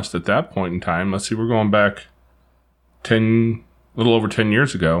and honest, at that point in time, let's see, we're going back a little over 10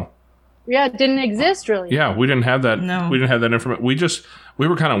 years ago. Yeah, it didn't exist really. Yeah, we didn't have that. No. We didn't have that information. We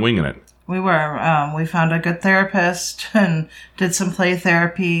were kind of winging it. We were. We found a good therapist and did some play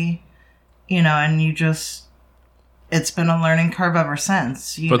therapy, and it's been a learning curve ever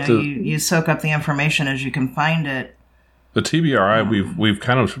since. You soak up the information as you can find it. The TBRI we've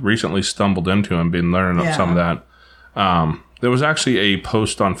kind of recently stumbled into and been learning of some of that. There was actually a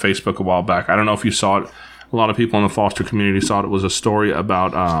post on Facebook a while back. I don't know if you saw it. A lot of people in the foster community saw it. It was a story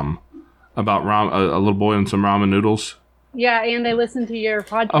about a little boy and some ramen noodles. Yeah, and they listened to your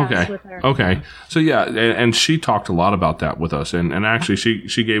podcast with her. Okay. So yeah, and she talked a lot about that with us, and actually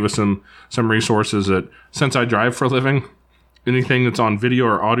she gave us some resources that, since I drive for a living, anything that's on video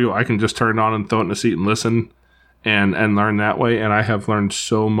or audio, I can just turn it on and throw it in the seat and listen and learn that way. And I have learned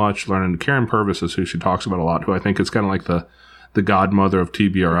so much learning. Karen Purvis is who she talks about a lot, who I think is kind of like the godmother of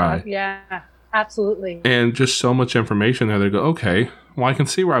TBRI. Yeah, absolutely. And just so much information there. They go, okay, well, I can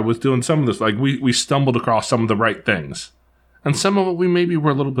see where I was doing some of this. Like we stumbled across some of the right things. And some of it we maybe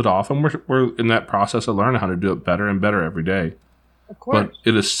were a little bit off, and we're in that process of learning how to do it better and better every day. Of course. But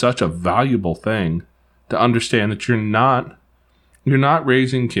it is such a valuable thing to understand that you're not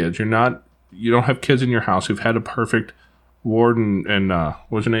raising kids. You don't have kids in your house who've had a perfect Warden and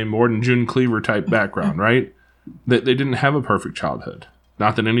what's her name? Warden June Cleaver type background, right? They didn't have a perfect childhood.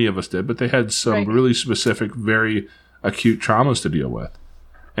 Not that any of us did, but they had some really specific, very acute traumas to deal with.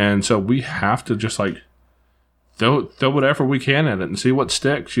 And so we have to just throw whatever we can at it and see what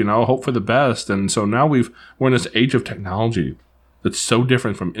sticks, hope for the best. And so now we're in this age of technology that's so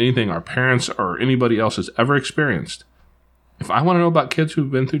different from anything our parents or anybody else has ever experienced. If I want to know about kids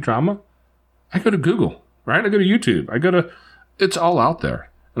who've been through trauma, I go to Google, right? I go to YouTube. It's all out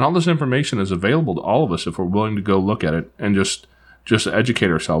there. And all this information is available to all of us if we're willing to go look at it and just educate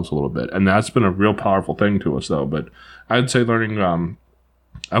ourselves a little bit. And that's been a real powerful thing to us, though. But I'd say I've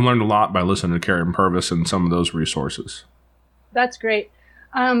learned a lot by listening to Karen Purvis and some of those resources. That's great.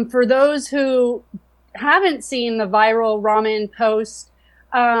 For those who haven't seen the viral ramen post,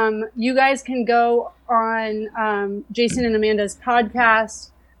 you guys can go on Jason and Amanda's podcast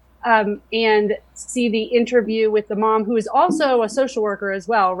and see the interview with the mom, who is also a social worker as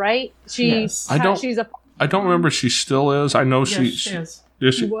well, right? Yes. I don't remember if she still is. I know she is.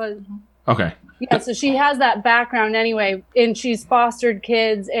 She was. Okay. Yeah, so she has that background anyway, and she's fostered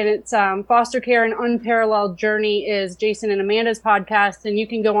kids, and it's Foster Care, an Unparalleled Journey is Jason and Amanda's podcast, and you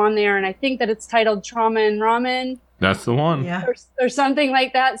can go on there, and I think that it's titled Trauma and Ramen. That's the one. Yeah. Or something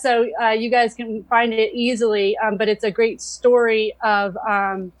like that, so you guys can find it easily, but it's a great story of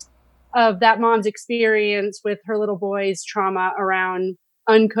that mom's experience with her little boy's trauma around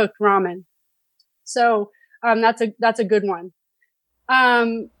uncooked ramen. So that's a good one.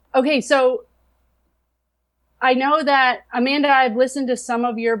 Okay, so I know that, Amanda, I've listened to some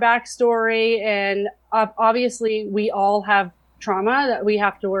of your backstory, and obviously we all have trauma that we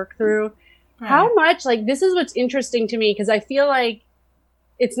have to work through. Right. How much, like, this is what's interesting to me, because I feel like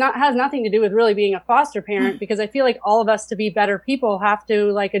has nothing to do with really being a foster parent, because I feel like all of us, to be better people, have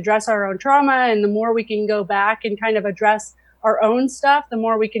to like address our own trauma. And the more we can go back and kind of address our own stuff, the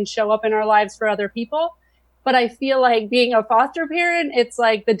more we can show up in our lives for other people. But I feel like being a foster parent, it's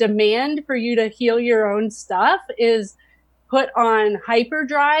like the demand for you to heal your own stuff is put on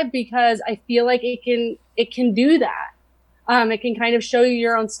hyperdrive, because I feel like it can do that. It can kind of show you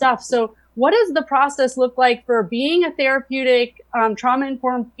your own stuff. So what does the process look like for being a therapeutic,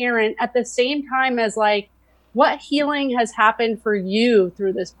 trauma-informed parent at the same time as, like, what healing has happened for you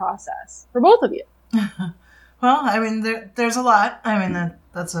through this process, for both of you? Well, I mean, there's a lot. I mean,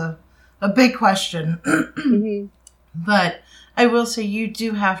 that's a big question. Mm-hmm. But I will say you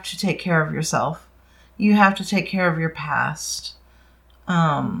do have to take care of yourself. You have to take care of your past.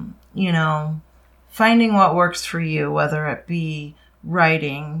 You know, finding what works for you, whether it be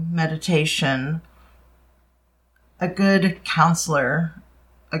writing, meditation, a good counselor,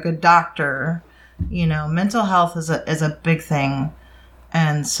 a good doctor. You know, mental health is a big thing.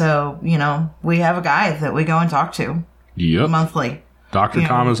 And so, you know, we have a guy that we go and talk to monthly. Dr.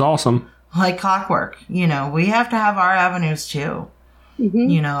 Tom is awesome. Like clockwork. You know, we have to have our avenues too. Mm-hmm.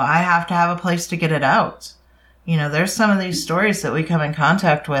 You know, I have to have a place to get it out. You know, there's some of these stories that we come in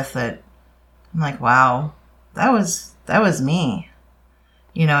contact with that I'm like, wow, that was me.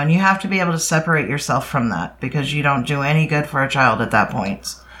 You know, and you have to be able to separate yourself from that, because you don't do any good for a child at that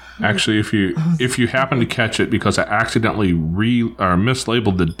point. Actually, if you happen to catch it, because I accidentally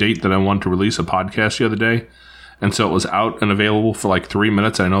mislabeled the date that I wanted to release a podcast the other day, and so it was out and available for like 3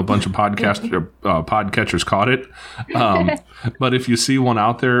 minutes. I know a bunch of podcatchers caught it. But if you see one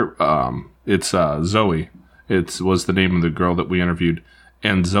out there, it's Zoe. It was the name of the girl that we interviewed.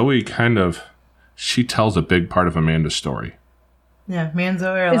 And Zoe she tells a big part of Amanda's story. Yeah, me and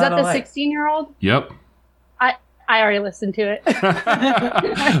Zoe are Is that the 16-year-old? Yep. I already listened to it.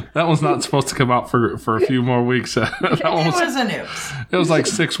 That one's not supposed to come out for a few more weeks. It was a news. It was like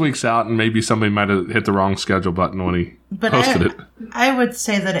 6 weeks out, and maybe somebody might have hit the wrong schedule button when he posted it. I would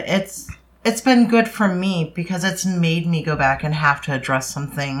say that it's been good for me, because it's made me go back and have to address some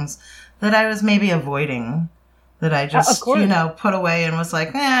things that I was maybe avoiding, that I just, put away and was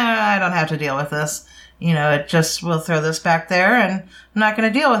like, I don't have to deal with this. You know, we'll throw this back there, and I'm not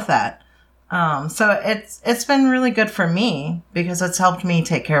going to deal with that. So it's been really good for me, because it's helped me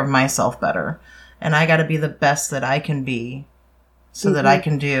take care of myself better. And I got to be the best that I can be, so that I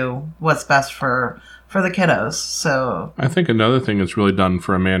can do what's best for the kiddos. So I think another thing that's really done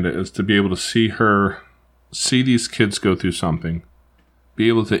for Amanda is to be able to see these kids go through something, be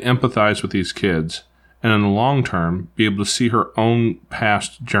able to empathize with these kids, and in the long term, be able to see her own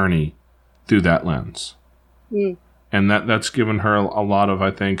past journey through that lens. Mm. And that's given her a lot of,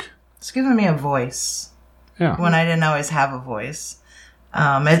 I think... It's given me a voice. Yeah. When I didn't always have a voice.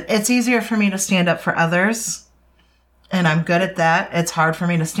 It's easier for me to stand up for others, and I'm good at that. It's hard for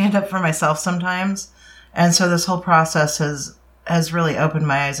me to stand up for myself sometimes. And so this whole process has really opened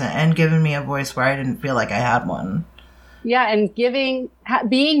my eyes and given me a voice where I didn't feel like I had one. Yeah, and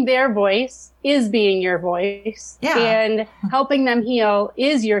being their voice is being your voice. Yeah. And helping them heal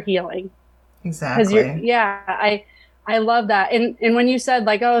is your healing. Exactly. I love that. And when you said,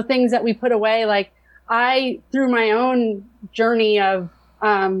 like, things that we put away, like, through my own journey of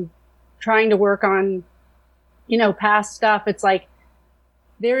trying to work on, past stuff, it's like,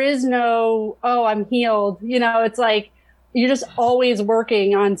 there is no, I'm healed. It's like, you're just always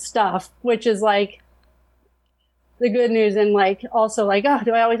working on stuff, which is like the good news. And like, also like,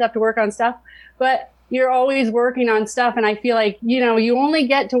 do I always have to work on stuff? But you're always working on stuff. And I feel like, you only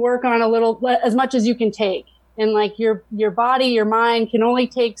get to work on as much as you can take. And like your body, your mind can only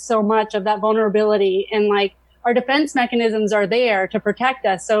take so much of that vulnerability. And like our defense mechanisms are there to protect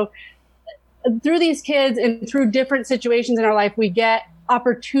us. So through these kids and through different situations in our life, we get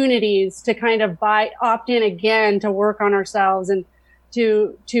opportunities to kind of opt in again to work on ourselves and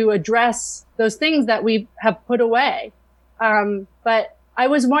to address those things that we have put away. But I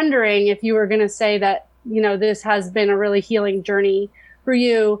was wondering if you were going to say that, this has been a really healing journey for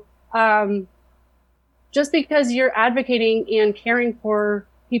you. Just because you're advocating and caring for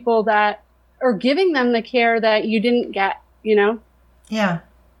people or giving them the care that you didn't get, Yeah.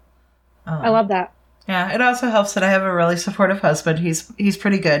 I love that. Yeah. It also helps that I have a really supportive husband. He's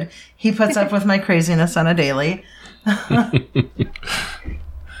pretty good. He puts up with my craziness on a daily. I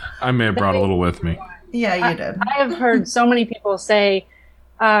may have brought a little with me. Yeah, you did. I have heard so many people say,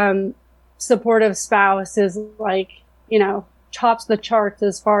 supportive spouse is like, tops the charts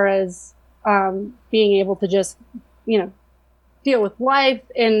as far as, being able to just, deal with life.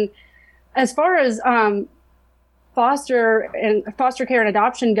 And as far as foster care and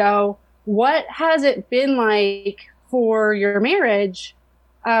adoption go, what has it been like for your marriage?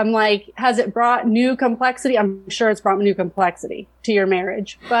 Like, has it brought new complexity? I'm sure it's brought new complexity to your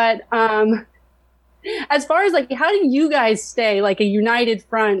marriage. But as far as, like, how do you guys stay, like, a united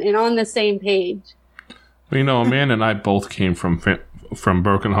front and on the same page? Well, you know, Amanda and I both came from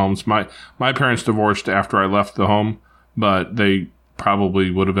broken homes. My parents divorced after I left the home, but they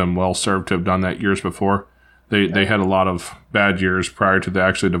probably would have been well served to have done that years before. They had a lot of bad years prior to the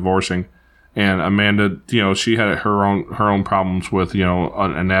actually divorcing. And Amanda, you know, she had her own problems with, you know,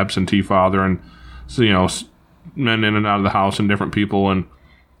 an absentee father and, so, you know, men in and out of the house and different people. And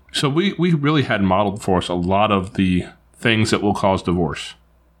so we really had modeled for us a lot of the things that will cause divorce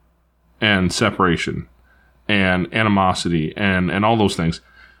and separation and animosity and all those things.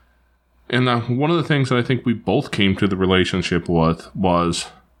 And one of the things that I think we both came to the relationship with was,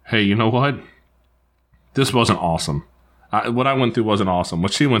 hey, you know what? This wasn't awesome. What I went through wasn't awesome.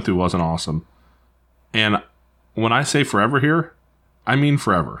 What she went through wasn't awesome. And when I say forever here, I mean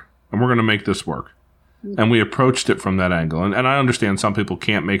forever. And we're going to make this work. And we approached it from that angle. And I understand some people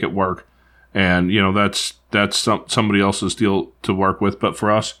can't make it work. And, you know, that's somebody else's deal to work with. But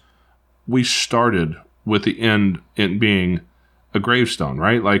for us, we started with the end in being a gravestone,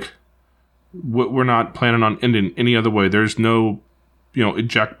 right? Like, we're not planning on ending any other way. There's no, you know,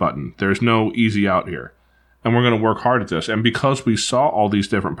 eject button. There's no easy out here. And we're going to work hard at this. And because we saw all these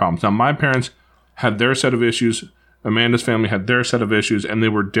different problems. Now, my parents had their set of issues. Amanda's family had their set of issues. And they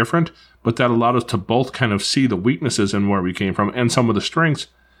were different. But that allowed us to both kind of see the weaknesses in where we came from and some of the strengths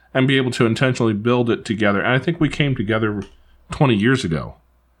and be able to intentionally build it together. And I think we came together 20 years ago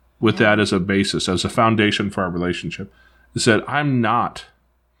with that as a basis, as a foundation for our relationship. Is that I'm not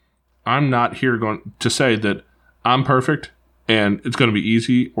here going to say that I'm perfect and it's going to be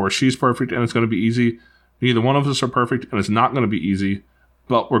easy, or she's perfect and it's going to be easy. Neither one of us are perfect, and it's not going to be easy,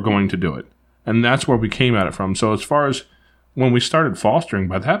 but we're going to do it. And that's where we came at it from. So as far as when we started fostering,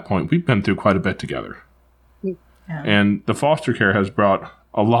 by that point, we've been through quite a bit together. Yeah. And the foster care has brought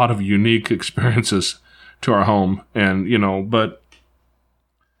a lot of unique experiences to our home. And, you know, but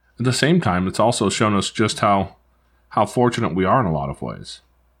at the same time, it's also shown us just how fortunate we are in a lot of ways.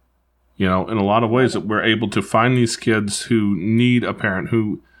 You know, in a lot of ways that we're able to find these kids who need a parent,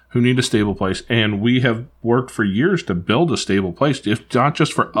 who need a stable place. And we have worked for years to build a stable place, if not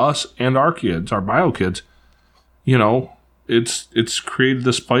just for us and our kids, our bio kids. You know, it's created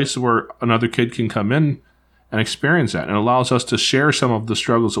this place where another kid can come in and experience that. And it allows us to share some of the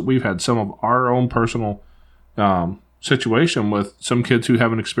struggles that we've had, some of our own personal situation with some kids who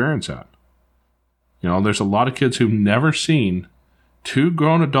haven't experienced that. You know, there's a lot of kids who've never seen two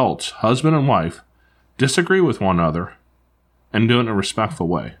grown adults, husband and wife, disagree with one another and do it in a respectful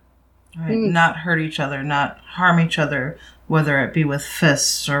way. Right. Not hurt each other, not harm each other, whether it be with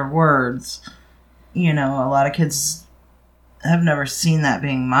fists or words. You know, a lot of kids have never seen that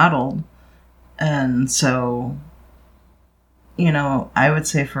being modeled. And so, you know, I would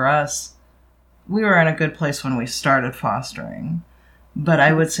say for us, we were in a good place when we started fostering. But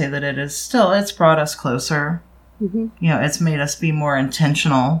I would say that it's brought us closer. Mm-hmm. You know, it's made us be more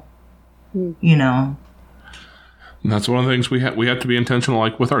intentional, you know. And that's one of the things we have to be intentional,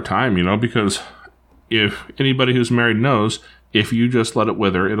 like with our time, you know, because if anybody who's married knows, if you just let it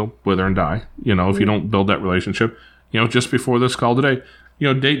wither, it'll wither and die. You know, if you don't build that relationship. You know, just before this call today,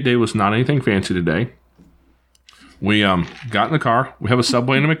 you know, date day was not anything fancy today. We got in the car. We have a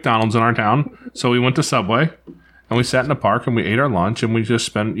Subway and a McDonald's in our town, so we went to Subway and we sat in the park and we ate our lunch and we just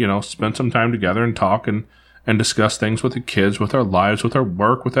spent some time together and talk and discuss things with the kids, with our lives, with our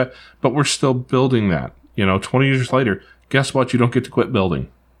work, with that. But we're still building that. You know, 20 years later, guess what? You don't get to quit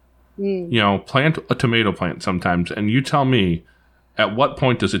building. You know, plant a tomato plant sometimes, and you tell me, at what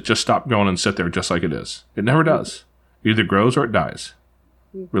point does it just stop growing and sit there just like it is? It never does. It either grows or it dies.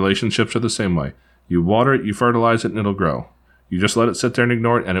 Relationships are the same way. You water it, you fertilize it, and it'll grow. You just let it sit there and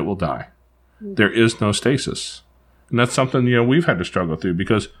ignore it, and it will die. There is no stasis. And that's something, you know, we've had to struggle through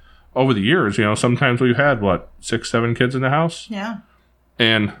because over the years, you know, sometimes we've had, 6, 7 kids in the house? Yeah.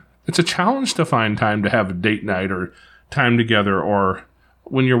 And it's a challenge to find time to have a date night or time together, or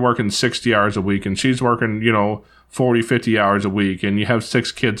when you're working 60 hours a week and she's working, you know, 40, 50 hours a week and you have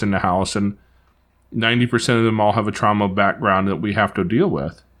 6 kids in the house and 90% of them all have a trauma background that we have to deal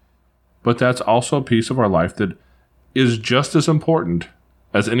with. But that's also a piece of our life that is just as important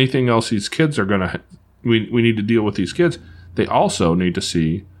as anything else these kids are going to, we need to deal with these kids. They also need to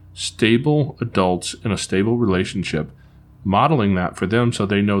see stable adults in a stable relationship, modeling that for them so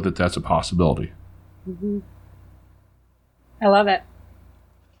they know that that's a possibility. Mm-hmm. I love it.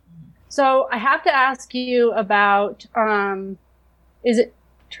 So I have to ask you about, is it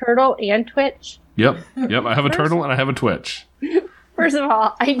Turtle and Twitch? Yep. I have a turtle and I have a Twitch. First of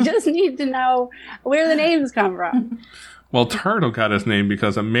all, I just need to know where the names come from. Well, Turtle got his name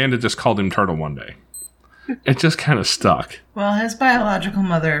because Amanda just called him Turtle one day. It just kind of stuck. Well, his biological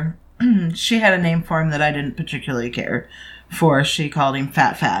mother, she had a name for him that I didn't particularly care for. She called him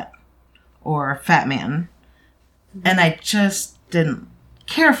Fat or Fat Man. And I just didn't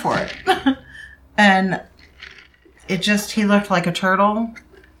care for it. And he looked like a turtle.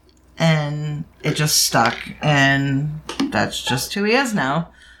 And it just stuck. And that's just who he is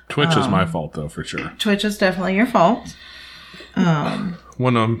now. Twitch is my fault, though, for sure. Twitch is definitely your fault.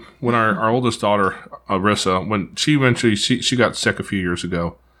 When our oldest daughter, Arissa, when she eventually she got sick a few years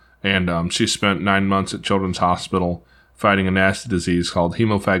ago, and she spent 9 months at Children's Hospital fighting a nasty disease called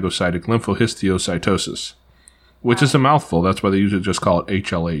hemophagocytic lymphohistiocytosis, which is a mouthful. That's why they usually just call it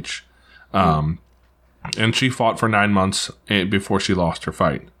HLH. And she fought for 9 months before she lost her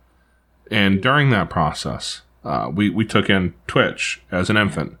fight. And during that process, we took in Twitch as an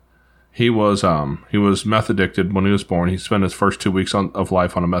infant. He was meth addicted when he was born. He spent his first 2 weeks of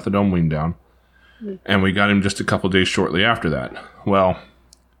life on a methadone wean down, and we got him just a couple days shortly after that. Well,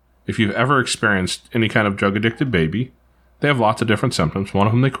 if you've ever experienced any kind of drug addicted baby, they have lots of different symptoms. One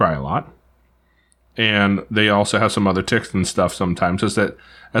of them, they cry a lot, and they also have some other tics and stuff sometimes as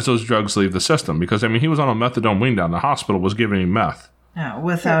those drugs leave the system. Because he was on a methadone wean down. The hospital was giving him meth. Yeah,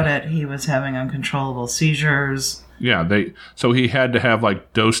 without it, he was having uncontrollable seizures. Yeah, so he had to have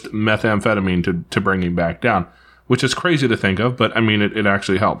dosed methamphetamine to bring him back down, which is crazy to think of, but it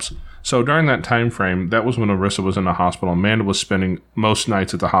actually helps. So during that time frame, that was when Arissa was in the hospital. Amanda was spending most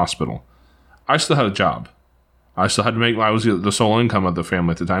nights at the hospital. I still had a job. I still had to I was the sole income of the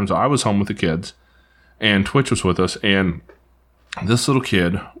family at the time, so I was home with the kids, and Twitch was with us, and this little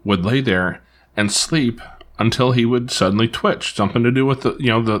kid would lay there and sleep until he would suddenly twitch, something to do with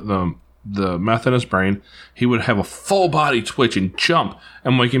the meth in his brain. He would have a full body twitch and jump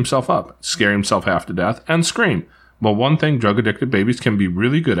and wake himself up, scare himself half to death, and scream. Well, one thing drug addicted babies can be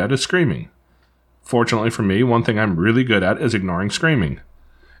really good at is screaming. Fortunately for me, one thing I'm really good at is ignoring screaming.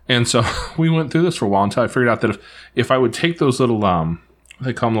 And so we went through this for a while until I figured out that if I would take those little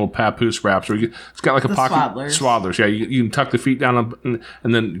they call them little papoose wraps, where it's got like a pocket swaddlers. Yeah, you can tuck the feet down and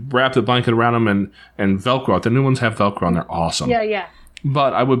then wrap the blanket around them and Velcro it. The new ones have Velcro and they're awesome. Yeah.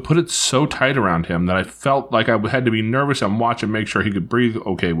 But I would put it so tight around him that I felt like I had to be nervous and watch and make sure he could breathe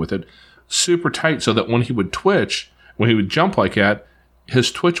okay with it. Super tight so that when he would twitch, when he would jump like that,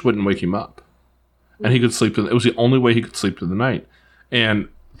 his twitch wouldn't wake him up. And he could sleep. It was the only way he could sleep through the night. And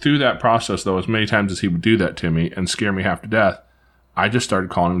through that process, though, as many times as he would do that to me and scare me half to death, I just started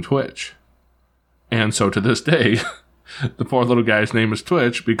calling him Twitch. And so to this day, the poor little guy's name is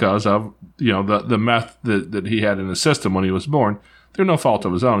Twitch because of, the meth that he had in his system when he was born. Through no fault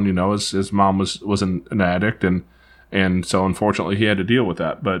of his own, his mom was an addict, and so unfortunately he had to deal with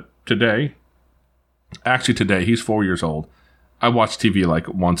that. But today, he's 4 years old. I watch TV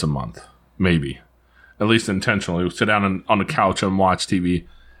once a month, maybe. At least intentionally. We'll sit down on the couch and watch TV,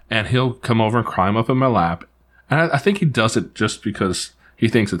 and he'll come over and climb up in my lap. And I think he does it just because he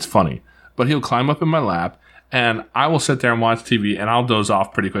thinks it's funny. But he'll climb up in my lap, and I will sit there and watch TV, and I'll doze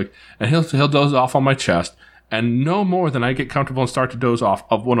off pretty quick. And he'll doze off on my chest. And no more than I get comfortable and start to doze off.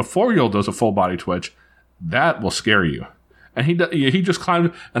 Of when a 4-year-old does a full body twitch, that will scare you. And he just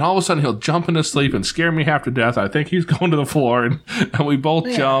climbed, and all of a sudden he'll jump into sleep and scare me half to death. I think he's going to the floor, and we both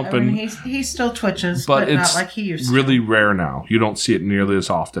jump. He still twitches, but it's not like he used to. Really rare now. You don't see it nearly as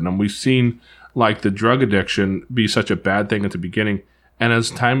often. And we've seen the drug addiction be such a bad thing at the beginning. And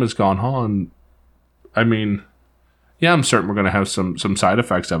as time has gone on, yeah, I'm certain we're going to have some side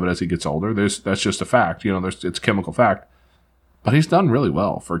effects of it as he gets older. That's just a fact. It's a chemical fact. But he's done really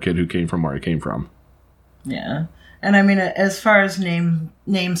well for a kid who came from where he came from. Yeah. And as far as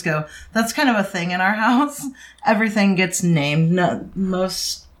names go, that's kind of a thing in our house. Everything gets named.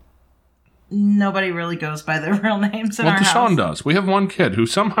 Nobody really goes by their real names in our house. Well, Deshaun does. We have one kid who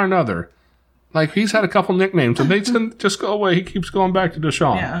somehow or another, he's had a couple nicknames, and they just go away. He keeps going back to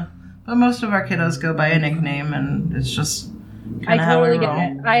Deshaun. Yeah. But most of our kiddos go by a nickname, and it's just I totally get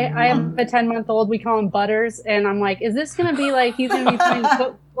it. I have a 10-month-old. We call him Butters, and I'm like, is this going to be he's going to be playing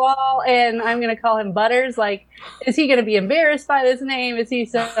football, and I'm going to call him Butters? Is he going to be embarrassed by this name? Is he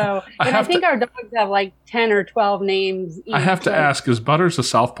so? And I think our dogs have 10 or 12 names each. I have to ask, is Butters a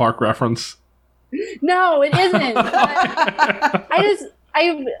South Park reference? No, it isn't.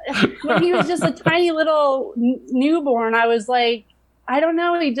 When he was just a tiny little newborn, I was like, I don't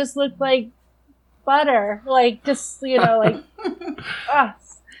know. He just looked like butter. Like, just, like,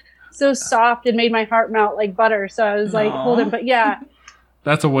 so soft and made my heart melt like butter. So I was like, hold him. But yeah.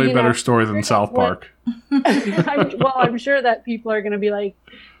 That's a way better story than South Park. I'm sure that people are going to be like,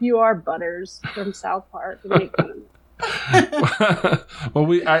 you are Butters from South Park. And make fun of me.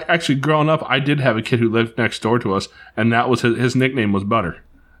 Well, actually, growing up, I did have a kid who lived next door to us, and that was his nickname was Butter.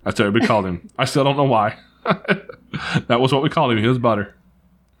 That's what we called him. I still don't know why. That was what we called him. He was Butter.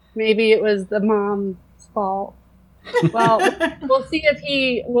 Maybe it was the mom's fault. Well, we'll see if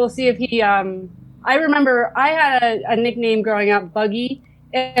he. I remember I had a nickname growing up, Buggy,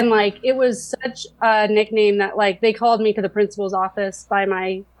 and like it was such a nickname that like they called me to the principal's office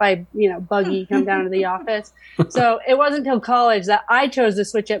by Buggy come down to the office. So it wasn't until college that I chose to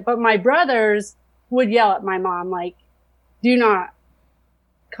switch it. But my brothers would yell at my mom like, "Do not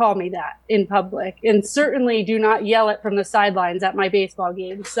call me that in public, and certainly do not yell it from the sidelines at my baseball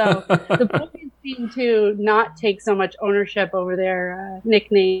games." So the boys seemed to not take so much ownership over their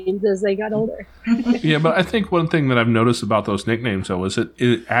nicknames as they got older. Yeah, but I think one thing that I've noticed about those nicknames, though, is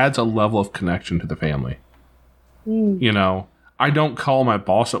it adds a level of connection to the family. I don't call my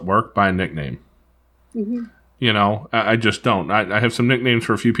boss at work by a nickname. Mm-hmm. I just don't. I have some nicknames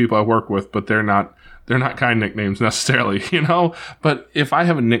for a few people I work with, but they're not kind nicknames necessarily, But if I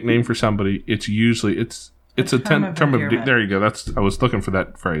have a nickname for somebody, it's usually it's a term of there you go. I was looking for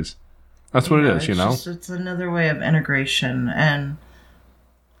that phrase. That's what it is, It's another way of integration, and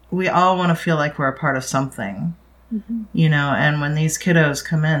we all want to feel like we're a part of something, And when these kiddos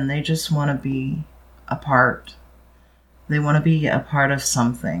come in, they just want to be a part. They want to be a part of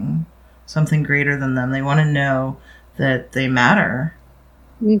something greater than them. They want to know that they matter.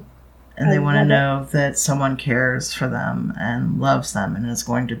 Mm. And they want to know that someone cares for them and loves them and is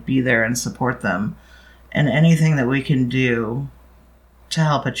going to be there and support them. And anything that we can do to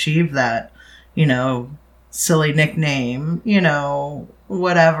help achieve that, silly nickname,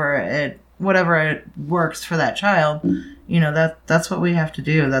 whatever it works for that child, that's what we have to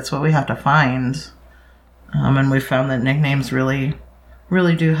do. That's what we have to find. And we found that nicknames really,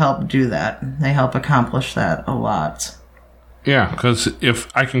 really do help do that. They help accomplish that a lot. Yeah, because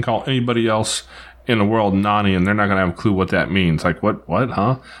if I can call anybody else in the world Nani and they're not going to have a clue what that means, like, what,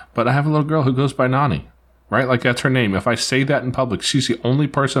 huh? But I have a little girl who goes by Nani, right? Like, that's her name. If I say that in public, she's the only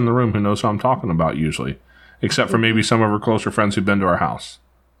person in the room who knows who I'm talking about usually, except for maybe some of her closer friends who've been to our house.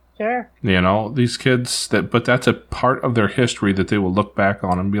 Sure. These kids, but that's a part of their history that they will look back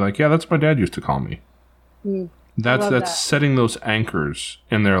on and be like, yeah, that's what my dad used to call me. That's setting those anchors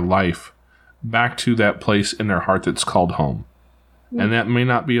in their life back to that place in their heart that's called home. And that may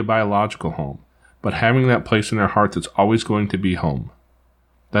not be a biological home, but having that place in their heart that's always going to be home.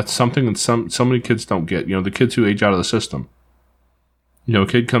 That's something that so many kids don't get. The kids who age out of the system. A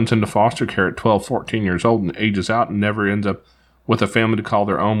kid comes into foster care at 12, 14 years old and ages out and never ends up with a family to call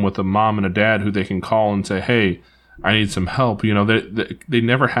their own, with a mom and a dad who they can call and say, hey, I need some help. They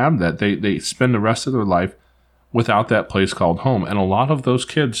never have that. They spend the rest of their life without that place called home. And a lot of those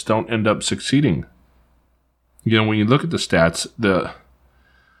kids don't end up succeeding. When you look at the stats, the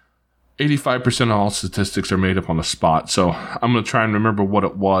 85% of all statistics are made up on the spot. So I'm going to try and remember what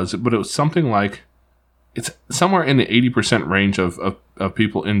it was. But it was something like, it's somewhere in the 80% range of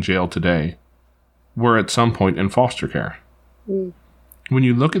people in jail today were at some point in foster care. Mm. When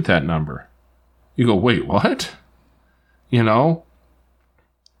you look at that number, you go, wait, what?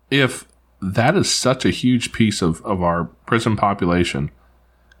 If that is such a huge piece of our prison population,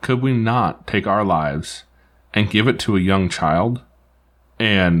 could we not take our lives and give it to a young child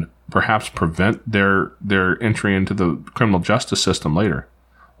and perhaps prevent their entry into the criminal justice system later?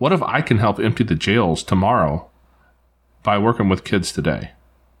 What if I can help empty the jails tomorrow by working with kids today?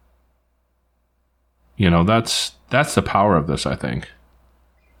 That's the power of this, I think.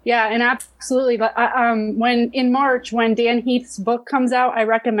 Yeah, and absolutely. But when in March, when Dan Heath's book comes out, I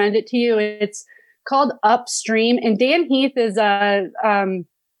recommend it to you. It's called Upstream, and Dan Heath is a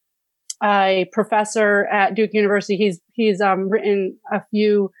professor at Duke University. He's written a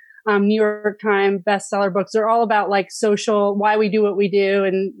few New York Times bestseller books. They're all about like why we do what we do,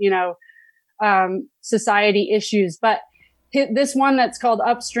 and society issues. But this one that's called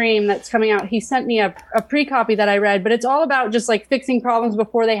Upstream that's coming out, he sent me a pre-copy that I read, but it's all about just like fixing problems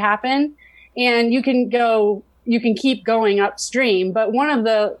before they happen. And you can keep going upstream. But one of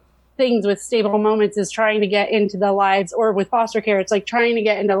the things with Stable Moments is trying to get into the lives, or with foster care, it's like trying to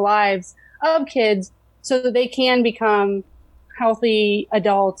get into the lives of kids so that they can become healthy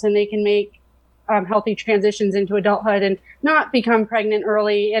adults and they can make healthy transitions into adulthood and not become pregnant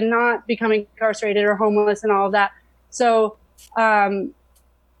early and not become incarcerated or homeless and all of that. So, and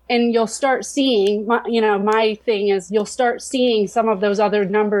And you'll start seeing, my thing is you'll start seeing some of those other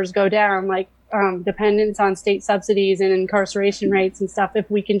numbers go down, like dependence on state subsidies and incarceration rates and stuff.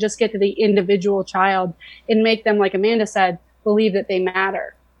 If we can just get to the individual child and make them, like Amanda said, believe that they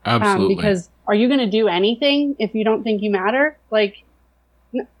matter. Absolutely. Because are you going to do anything if you don't think you matter? Like,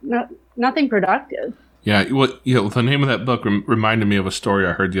 nothing productive. Yeah, the name of that book reminded me of a story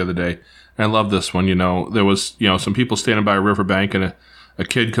I heard the other day. And I love this one. There was, some people standing by a riverbank, and a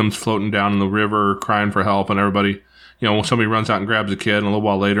kid comes floating down in the river crying for help, and everybody, somebody runs out and grabs a kid, and a little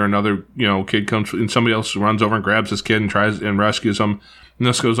while later another, kid comes, and somebody else runs over and grabs this kid and tries and rescues him. And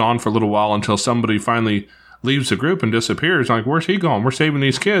this goes on for a little while until somebody finally leaves the group and disappears. Like, where's he going? We're saving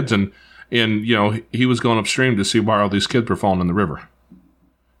these kids. And he was going upstream to see why all these kids were falling in the river.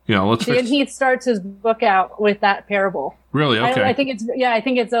 And he starts his book out with that parable. Really? Okay. I think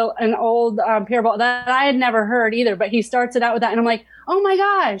it's an old parable that I had never heard either, but he starts it out with that. And I'm like, oh my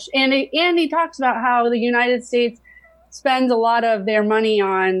gosh. And he talks about how the United States spends a lot of their money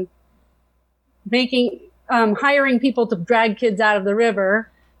on hiring people to drag kids out of the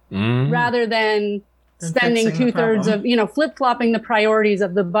river rather than spending 2/3 of, flip-flopping the priorities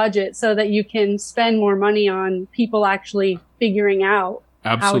of the budget so that you can spend more money on people actually figuring out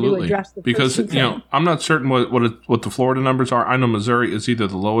Absolutely. how to address the because, I'm not certain what the Florida numbers are. I know Missouri is either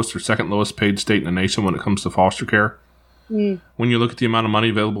the lowest or second lowest paid state in the nation when it comes to foster care. When you look at the amount of money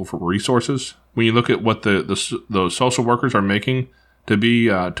available for resources, when you look at what the social workers are making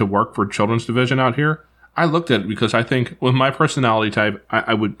to work for Children's Division out here, I looked at it because I think with my personality type,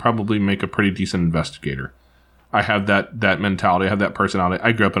 I would probably make a pretty decent investigator. I have that mentality. I have that personality.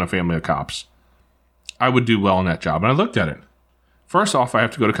 I grew up in a family of cops. I would do well in that job. And I looked at it. First off, I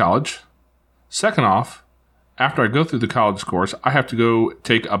have to go to college. Second off, after I go through the college course, I have to go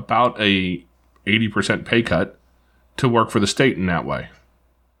take about a 80% pay cut to work for the state in that way.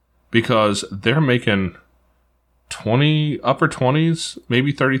 Because they're making upper 20s,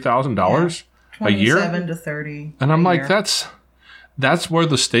 maybe $30,000 a year. 27 to 30. And I'm like, that's where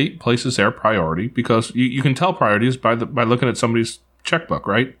the state places their priority, because you can tell priorities by looking at somebody's checkbook,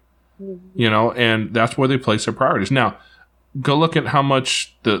 right? And that's where they place their priorities. Now, go look at how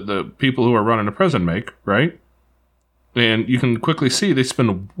much the people who are running a prison make, right? And you can quickly see they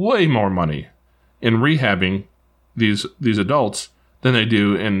spend way more money in rehabbing these adults than they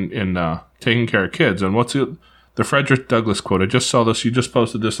do in taking care of kids. And what's the Frederick Douglass quote? I just saw this. You just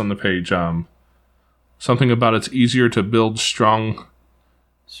posted this on the page. Something about it's easier to build strong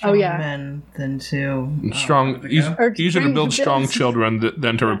men than to easier to build strong children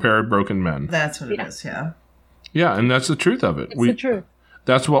than to repair broken men. That's what it is. Yeah. Yeah, and that's the truth of it. It's the truth.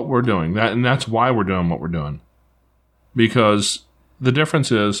 That's what we're doing. And that's why we're doing what we're doing. Because the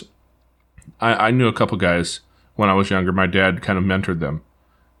difference is, I knew a couple guys when I was younger. My dad kind of mentored them.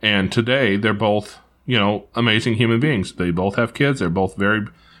 And today, they're both, amazing human beings. They both have kids. They're both very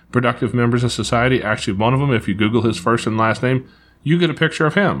productive members of society. Actually, one of them, if you Google his first and last name, you get a picture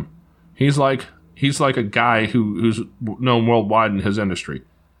of him. He's like a guy who's known worldwide in his industry.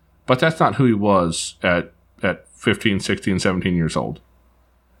 But that's not who he was at 15, 16, 17 years old.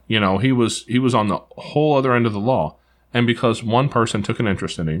 He was on the whole other end of the law. And because one person took an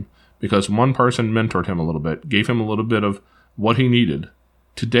interest in him, because one person mentored him a little bit, gave him a little bit of what he needed,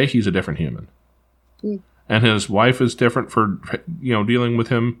 today he's a different human. And his wife is different for, dealing with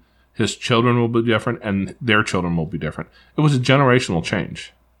him. His children will be different, and their children will be different. It was a generational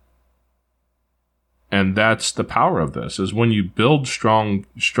change. And that's the power of this, is when you build strong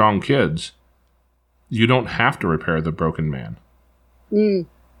kids, you don't have to repair the broken man.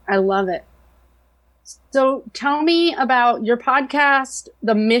 I love it. So tell me about your podcast,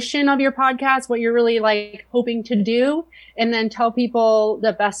 the mission of your podcast, what you're really hoping to do, and then tell people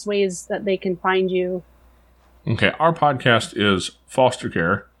the best ways that they can find you. Okay, our podcast is Foster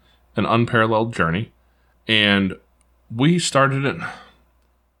Care, an Unparalleled Journey. And we started it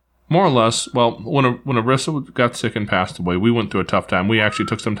more or less, when Arissa got sick and passed away, we went through a tough time. We actually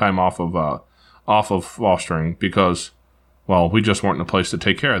took some time off of fostering because, we just weren't in a place to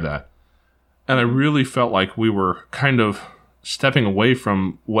take care of that. And I really felt like we were kind of stepping away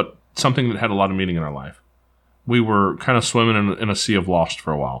from something that had a lot of meaning in our life. We were kind of swimming in a sea of lost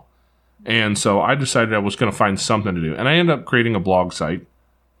for a while. And so I decided I was going to find something to do. And I ended up creating a blog site.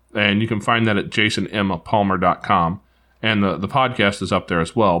 And you can find that at jasonmpalmer.com. And the podcast is up there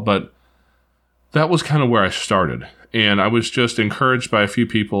as well. But that was kind of where I started. And I was just encouraged by a few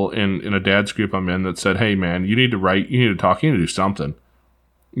people in a dad's group I'm in that said, hey, man, you need to write, you need to talk, you need to do something.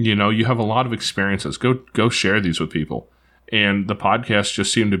 You have a lot of experiences. Go share these with people. And the podcast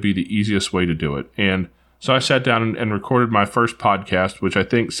just seemed to be the easiest way to do it. And So I sat down and recorded my first podcast, which I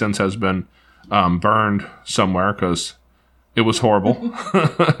think since has been burned somewhere because it was horrible.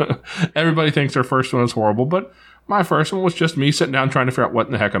 Everybody thinks their first one is horrible, but my first one was just me sitting down trying to figure out what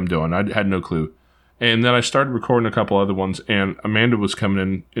in the heck I'm doing. I had no clue. And then I started recording a couple other ones, and Amanda was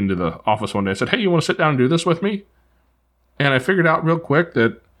coming into the office one day and said, hey, you want to sit down and do this with me? And I figured out real quick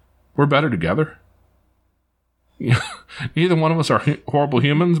that we're better together. Neither one of us are horrible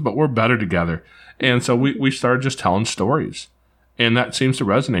humans, but we're better together. And so we started just telling stories. And that seems to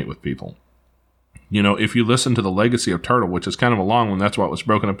resonate with people. You know, if you listen to The Legacy of Turtle, which is kind of a long one, that's why it was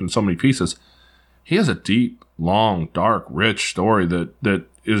broken up in so many pieces. He has a deep, long, dark, rich story that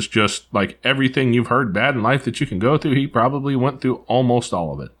is just like everything you've heard bad in life that you can go through. He probably went through almost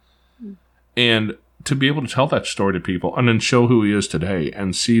all of it. And to be able to tell that story to people and then show who he is today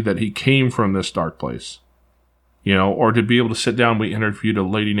and see that he came from this dark place, you know, or to be able to sit down, we interviewed a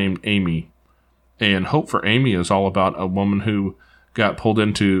lady named Amy, and Hope for Amy is all about a woman who got pulled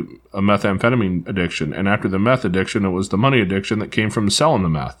into a methamphetamine addiction. And after the meth addiction, it was the money addiction that came from selling the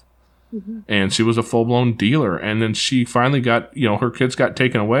meth. Mm-hmm. And she was a full-blown dealer. And then she finally got, you know, her kids got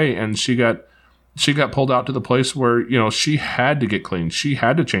taken away, and she got pulled out to the place where, you know, she had to get clean. She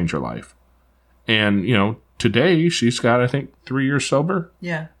had to change her life. And, you know, today she's got, I think, 3 years sober.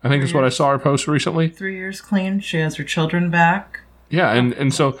 Yeah. I think that's what I saw her post recently. 3 years clean. She has her children back. Yeah.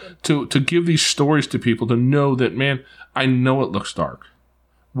 And so to give these stories to people, to know that, man, I know it looks dark.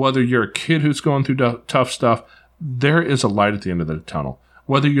 Whether you're a kid who's going through tough stuff, there is a light at the end of the tunnel.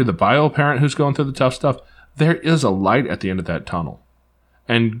 Whether you're the bio parent who's going through the tough stuff, there is a light at the end of that tunnel.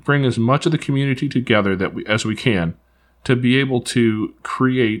 And bring as much of the community together as we can to be able to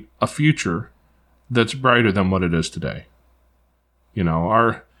create a future that's brighter than what it is today. You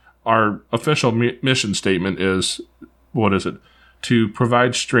know, our official mission statement is, what is it? To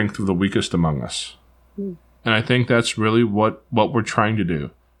provide strength for the weakest among us. Mm. And I think that's really what we're trying to do.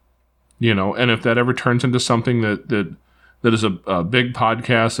 You know, and if that ever turns into something that is a big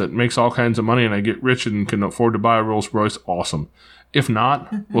podcast that makes all kinds of money and I get rich and can afford to buy a Rolls Royce, awesome. If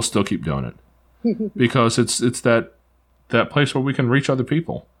not, we'll still keep doing it. Because it's that place where we can reach other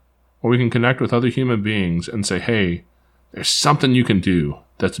people, where we can connect with other human beings and say, hey, there's something you can do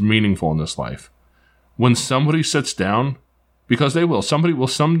that's meaningful in this life. When somebody sits down, because somebody will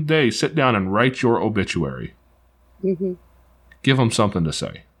someday sit down and write your obituary. Mm-hmm. Give them something to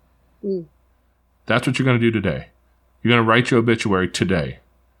say. Mm. That's what you're going to do today. You're going to write your obituary today.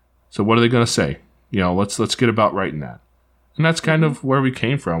 So what are they going to say? You know, let's get about writing that. And that's kind of where we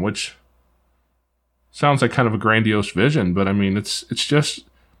came from, which sounds like kind of a grandiose vision, but I mean, it's just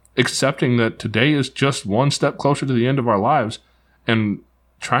accepting that today is just one step closer to the end of our lives and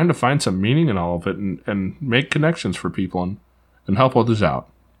trying to find some meaning in all of it and make connections for people and help others out.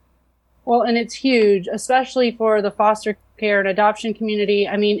 Well, and it's huge, especially for the foster care and adoption community.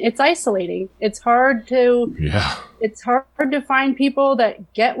 I mean, it's isolating. It's hard to find people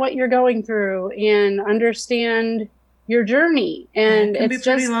that get what you're going through and understand your journey. And it's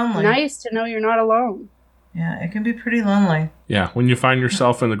just nice to know you're not alone. Yeah, it can be pretty lonely. Yeah, when you find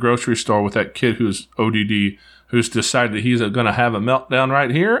yourself in the grocery store with that kid who's ODD, who's decided that he's going to have a meltdown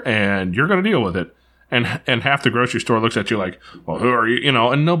right here, and you're going to deal with it. And half the grocery store looks at you like, well, who are you? You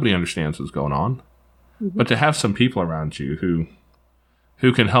know, and nobody understands what's going on. Mm-hmm. But to have some people around you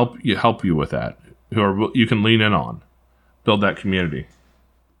who can help you with that, you can lean in on, build that community.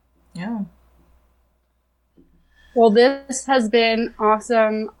 Yeah. Well, this has been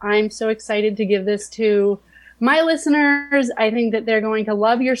awesome. I'm so excited to give this to my listeners. I think that they're going to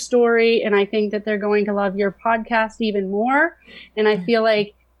love your story, and I think that they're going to love your podcast even more. And I feel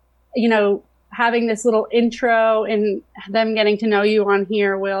like, you know, having this little intro and them getting to know you on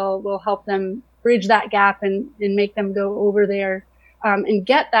here will help them bridge that gap and make them go over there and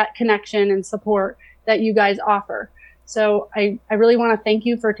get that connection and support that you guys offer. So I really want to thank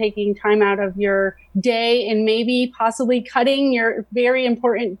you for taking time out of your day and maybe possibly cutting your very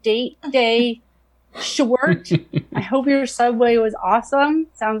important date day short. I hope your Subway was awesome.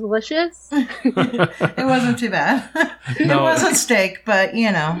 Sounds delicious. It wasn't too bad. No. It wasn't steak, but, you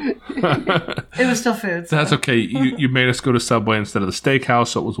know, it was still food. So. That's okay. You made us go to Subway instead of the steakhouse,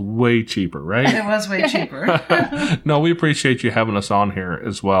 so it was way cheaper, right? It was way cheaper. No, we appreciate you having us on here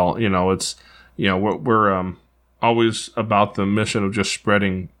as well. You know, it's, you know, we're always about the mission of just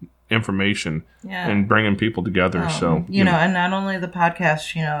spreading information and bringing people together. So you know, and not only the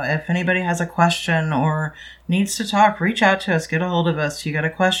podcast, you know, if anybody has a question or needs to talk, reach out to us, get a hold of us. You got a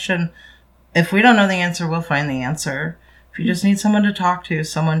question, if we don't know the answer, we'll find the answer. If you just need someone to talk to,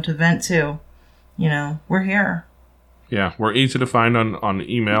 someone to vent to, you know, we're here. Yeah, we're easy to find on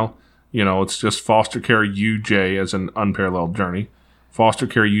email. It's just foster care UJ as an unparalleled journey.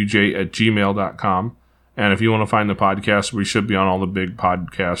 fostercareuj@gmail.com. And if you want to find the podcast, we should be on all the big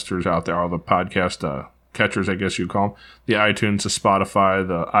podcasters out there, all the podcast catchers, I guess you'd call them. The iTunes, the Spotify,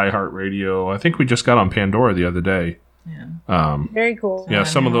 the iHeartRadio. I think we just got on Pandora the other day. Yeah. Very cool. Yeah,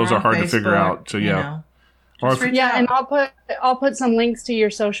 some of those we're are hard on to figure Facebook, out. So yeah. Or if, reach Yeah, out. and I'll put some links to your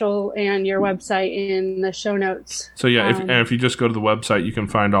social and your website in the show notes. so yeah, if you just go to the website, you can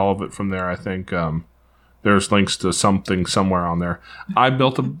find all of it from there. I think there's links to something somewhere on there. I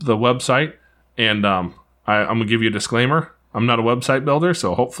built the website, and I'm gonna give you a disclaimer. I'm not a website builder,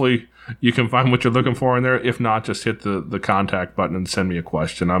 so hopefully you can find what you're looking for in there. If not, just hit the contact button and send me a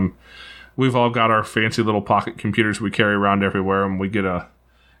question. We've all got our fancy little pocket computers we carry around everywhere, and we get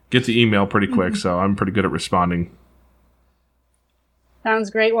the email pretty quick, so I'm pretty good at responding. Sounds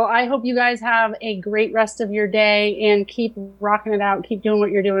great. Well, I hope you guys have a great rest of your day and keep rocking it out. Keep doing what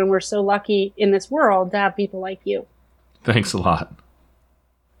you're doing. We're so lucky in this world to have people like you. Thanks a lot.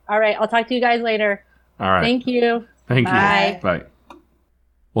 All right. I'll talk to you guys later. All right. Thank you. Thank Bye. you. Bye.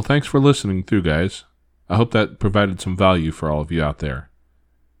 Well, thanks for listening through, guys. I hope that provided some value for all of you out there.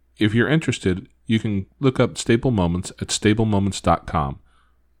 If you're interested, you can look up Stable Moments at stablemoments.com.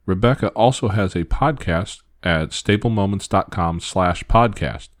 Rebecca also has a podcast at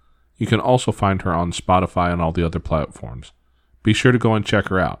stablemoments.com/podcast. You can also find her on Spotify and all the other platforms. Be sure to go and check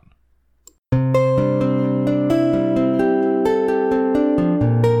her out.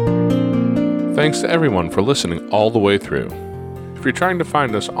 Thanks to everyone for listening all the way through. If you're trying to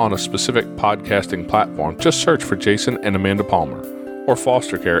find us on a specific podcasting platform, just search for Jason and Amanda Palmer or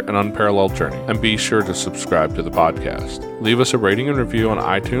Foster Care, An Unparalleled Journey, and be sure to subscribe to the podcast. Leave us a rating and review on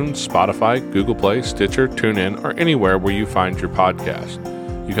iTunes, Spotify, Google Play, Stitcher, TuneIn, or anywhere where you find your podcast.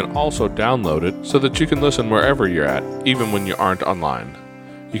 You can also download it so that you can listen wherever you're at, even when you aren't online.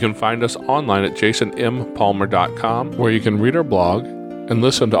 You can find us online at jasonmpalmer.com, where you can read our blog and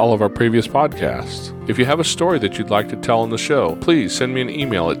listen to all of our previous podcasts. If you have a story that you'd like to tell on the show, please send me an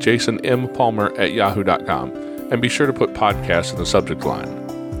email at jasonmpalmer@yahoo.com. And be sure to put podcast in the subject line.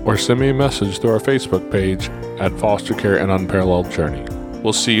 Or send me a message through our Facebook page at Foster Care, An Unparalleled Journey.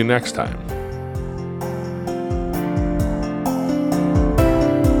 We'll see you next time.